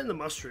understand the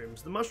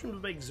mushrooms. The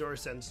mushrooms make zero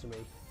sense to me.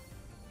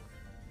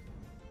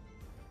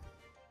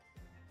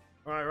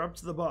 Alright, we're up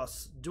to the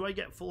boss. Do I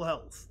get full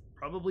health?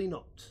 Probably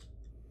not.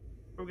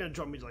 We're gonna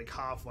drop me to like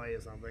halfway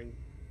or something.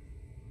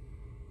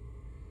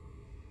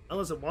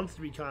 Unless it wants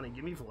to be kind of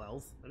give me full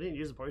health. I didn't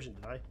use a potion,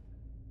 did I?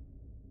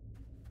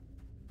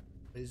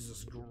 It's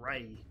just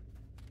grey.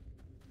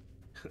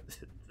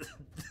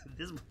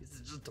 This place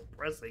is just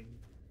depressing.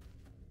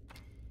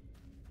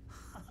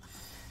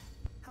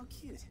 How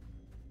cute.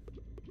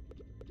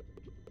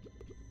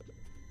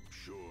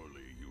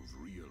 Surely you've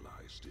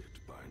realized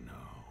it by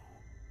now.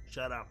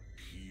 Shut up.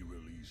 He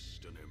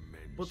released an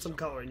immense Put some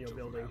color in your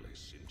amount of building.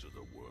 malice into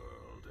the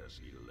world as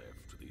he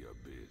left the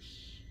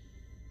abyss.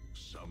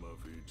 Some of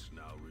it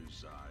now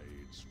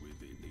resides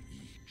within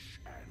each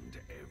and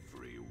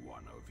every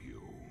one of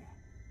you.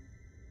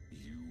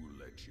 You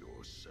let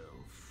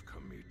yourself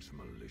commit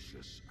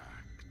malicious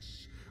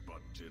acts,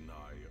 but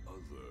deny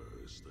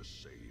others the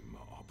same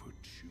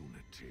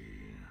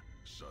opportunity.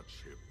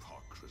 Such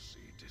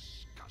hypocrisy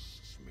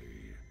disgusts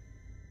me.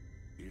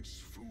 It's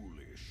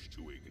foolish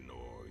to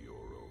ignore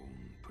your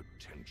own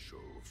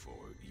potential for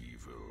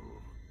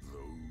evil.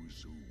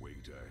 Those who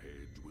wait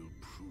ahead will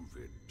prove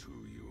it to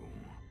you,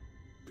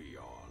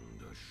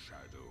 beyond a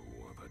shadow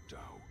of a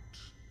doubt.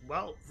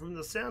 Well, from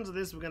the sounds of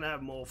this, we're gonna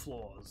have more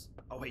floors.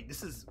 Oh wait,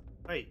 this is...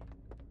 Wait.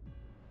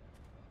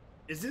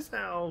 Is this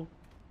our...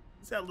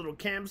 Is that little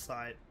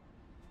campsite?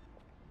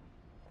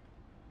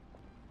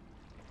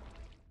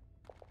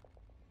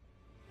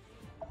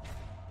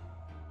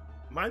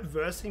 Am I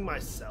versing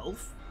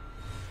myself?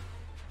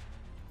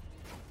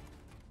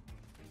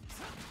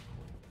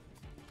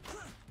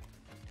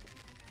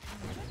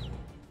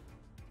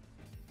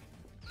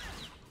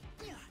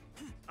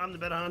 I'm the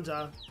better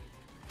hunter.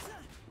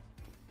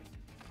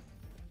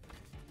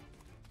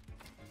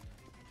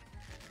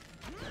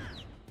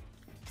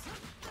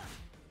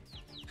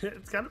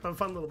 It's kind of a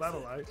fun little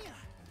battle though.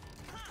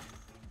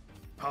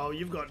 Oh,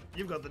 you've got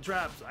the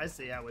traps. I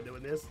see how we're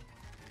doing this.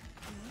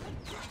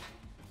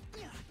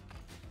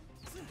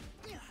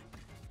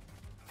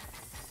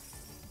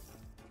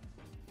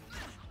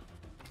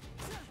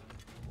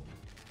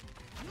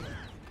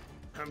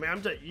 I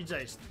mean, you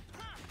just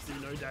do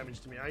no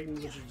damage to me. I can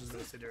literally just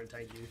gonna sit here and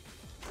tank you.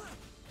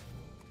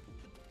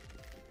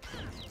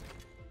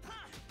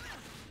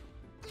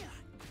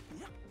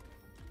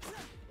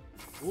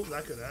 Oh,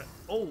 that could hurt.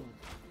 Oh,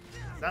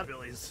 that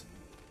really is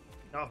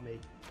off me.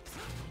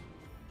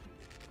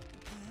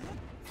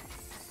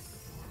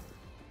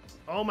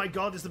 Oh my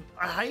god,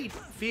 I hate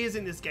fears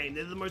in this game.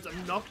 They're the most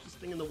obnoxious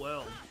thing in the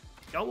world.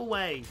 Go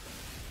away.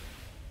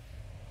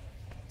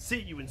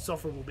 Sit, you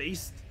insufferable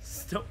beast.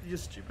 Stop your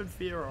stupid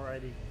fear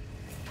already.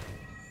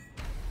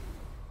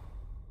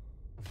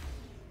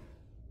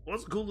 Well,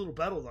 that's a cool little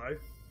battle though.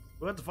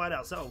 We'll have to fight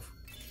ourselves.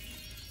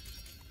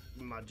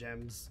 My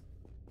gems.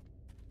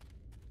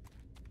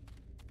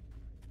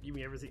 Give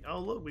me everything. Oh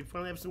look, we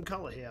finally have some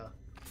color here.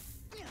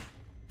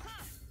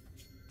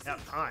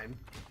 About time.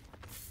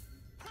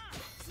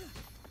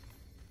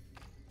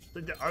 It's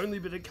like the only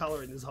bit of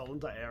color in this whole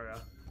entire area.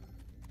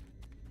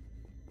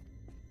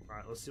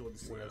 Alright, let's see what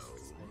this thing has to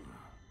say.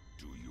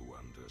 Do you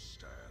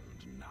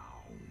understand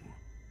now?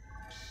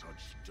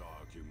 Such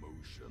dark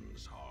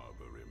emotions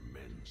harbor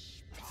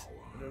immense power.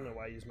 I don't know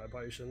why I use my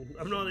potion.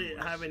 I'm not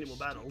have any more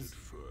battles. At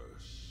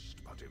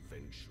first, but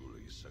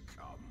eventually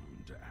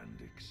succumbed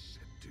and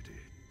accepted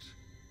it.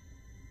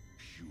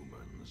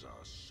 Humans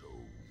are so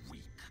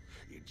weak,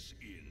 it's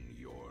in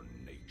your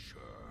nature.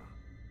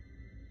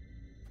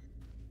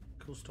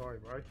 Cool story,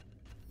 bro.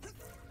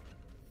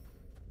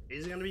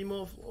 Is there gonna be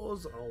more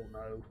floors? Oh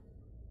no.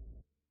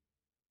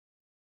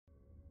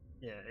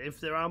 Yeah, if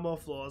there are more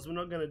floors, we're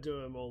not gonna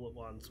do them all at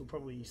once. We'll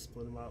probably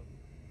split them up.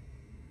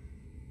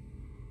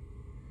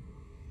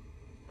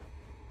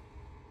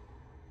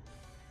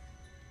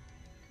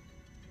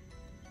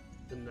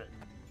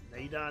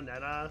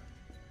 Nada.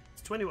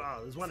 It's 20. Oh,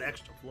 there's one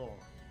extra floor.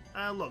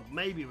 Look,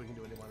 maybe we can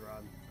do it in one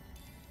run.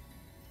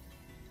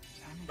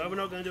 But we're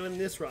not going to do it in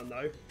this run,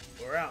 though.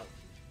 We're out.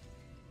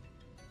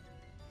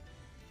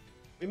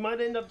 We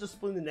might end up just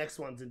splitting the next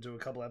ones into a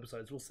couple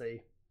episodes. We'll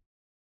see.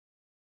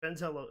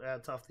 Depends how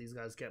tough these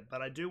guys get.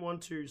 But I do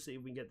want to see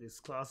if we can get this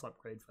class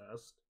upgrade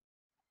first.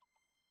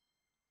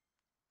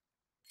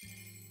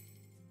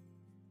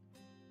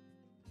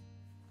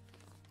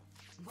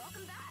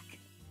 Welcome back.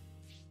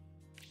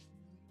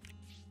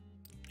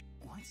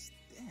 What's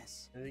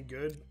this? Anything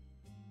good?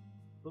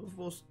 Level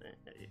 4.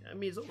 I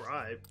mean, it's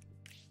alright.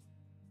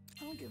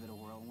 I'll give it a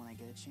whirl when I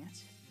get a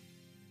chance.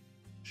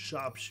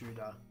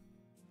 Sharpshooter.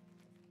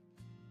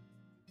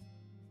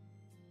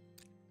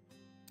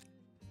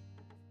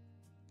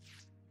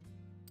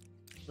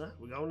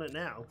 We're going it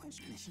now.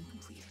 Quest mission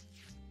complete.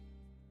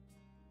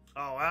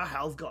 Oh, our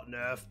health got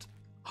nerfed.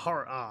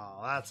 Horror.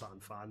 Oh, that's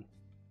unfun.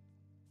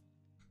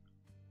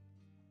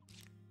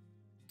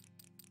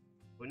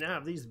 We now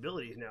have these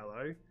abilities now,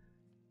 though.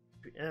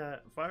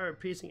 Fire a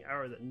piercing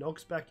arrow that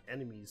knocks back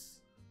enemies.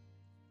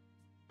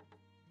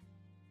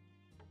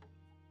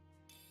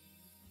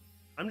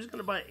 I'm just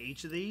gonna buy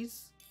each of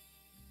these.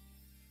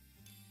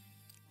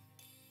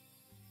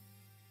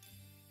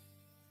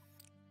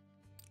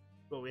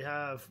 Well, we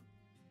have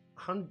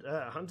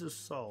Hunter's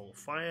Soul.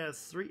 Fire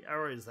 3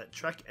 arrows that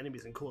track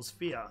enemies and cause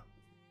fear.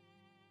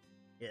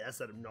 Yeah, that's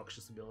that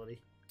obnoxious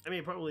ability. I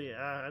mean, probably,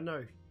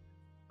 no.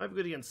 Might be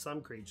good against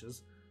some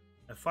creatures.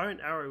 Fire an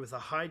arrow with a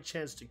high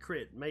chance to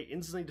crit may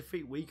instantly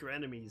defeat weaker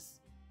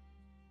enemies.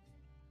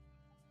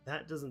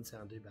 That doesn't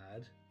sound too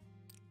bad.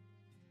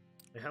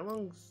 Wait, how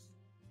long's...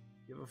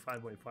 You have a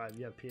 5.5,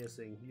 you have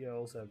piercing. You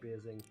also have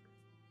piercing.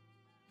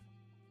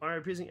 Fire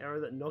a piercing arrow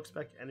that knocks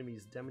back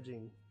enemies,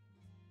 damaging...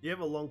 You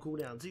have a long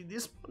cooldown. See,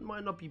 this one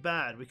might not be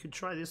bad. We could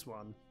try this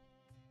one.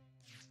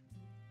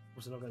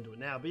 Also not going to do it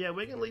now. But yeah,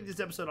 we're going to leave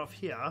this episode off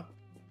here.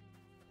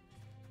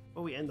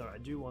 Before we end though, I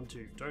do want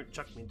to... Don't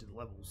chuck me into the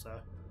level, so...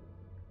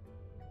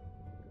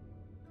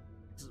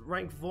 It's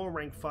rank 4,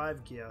 rank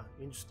 5 gear.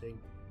 Interesting.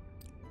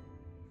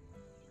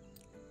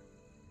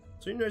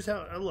 So who knows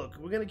how... look,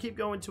 we're going to keep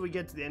going until we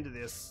get to the end of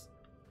this.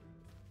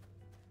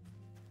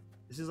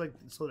 This is like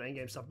sort of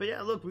endgame stuff. But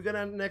yeah, look, we got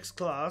our next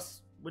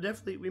class.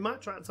 We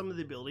might try out some of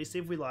the abilities, see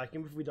if we like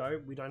them. If we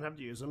don't have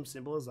to use them.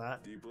 Simple as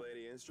that. Do you play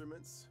any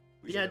instruments?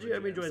 Yeah, I do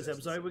hope you enjoyed this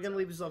episode. We're going to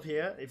leave this off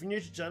here. If you're new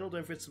to the channel,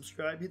 don't forget to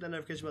subscribe, hit that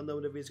notification bell, know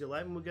whenever videos go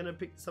live, and we're going to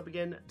pick this up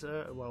again,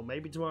 well,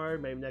 maybe tomorrow,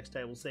 maybe next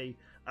day, we'll see.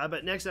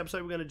 But next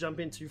episode, we're going to jump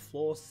into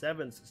floor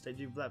 7, so stay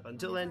tuned for that. But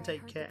until then,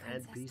 take care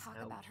and peace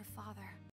out.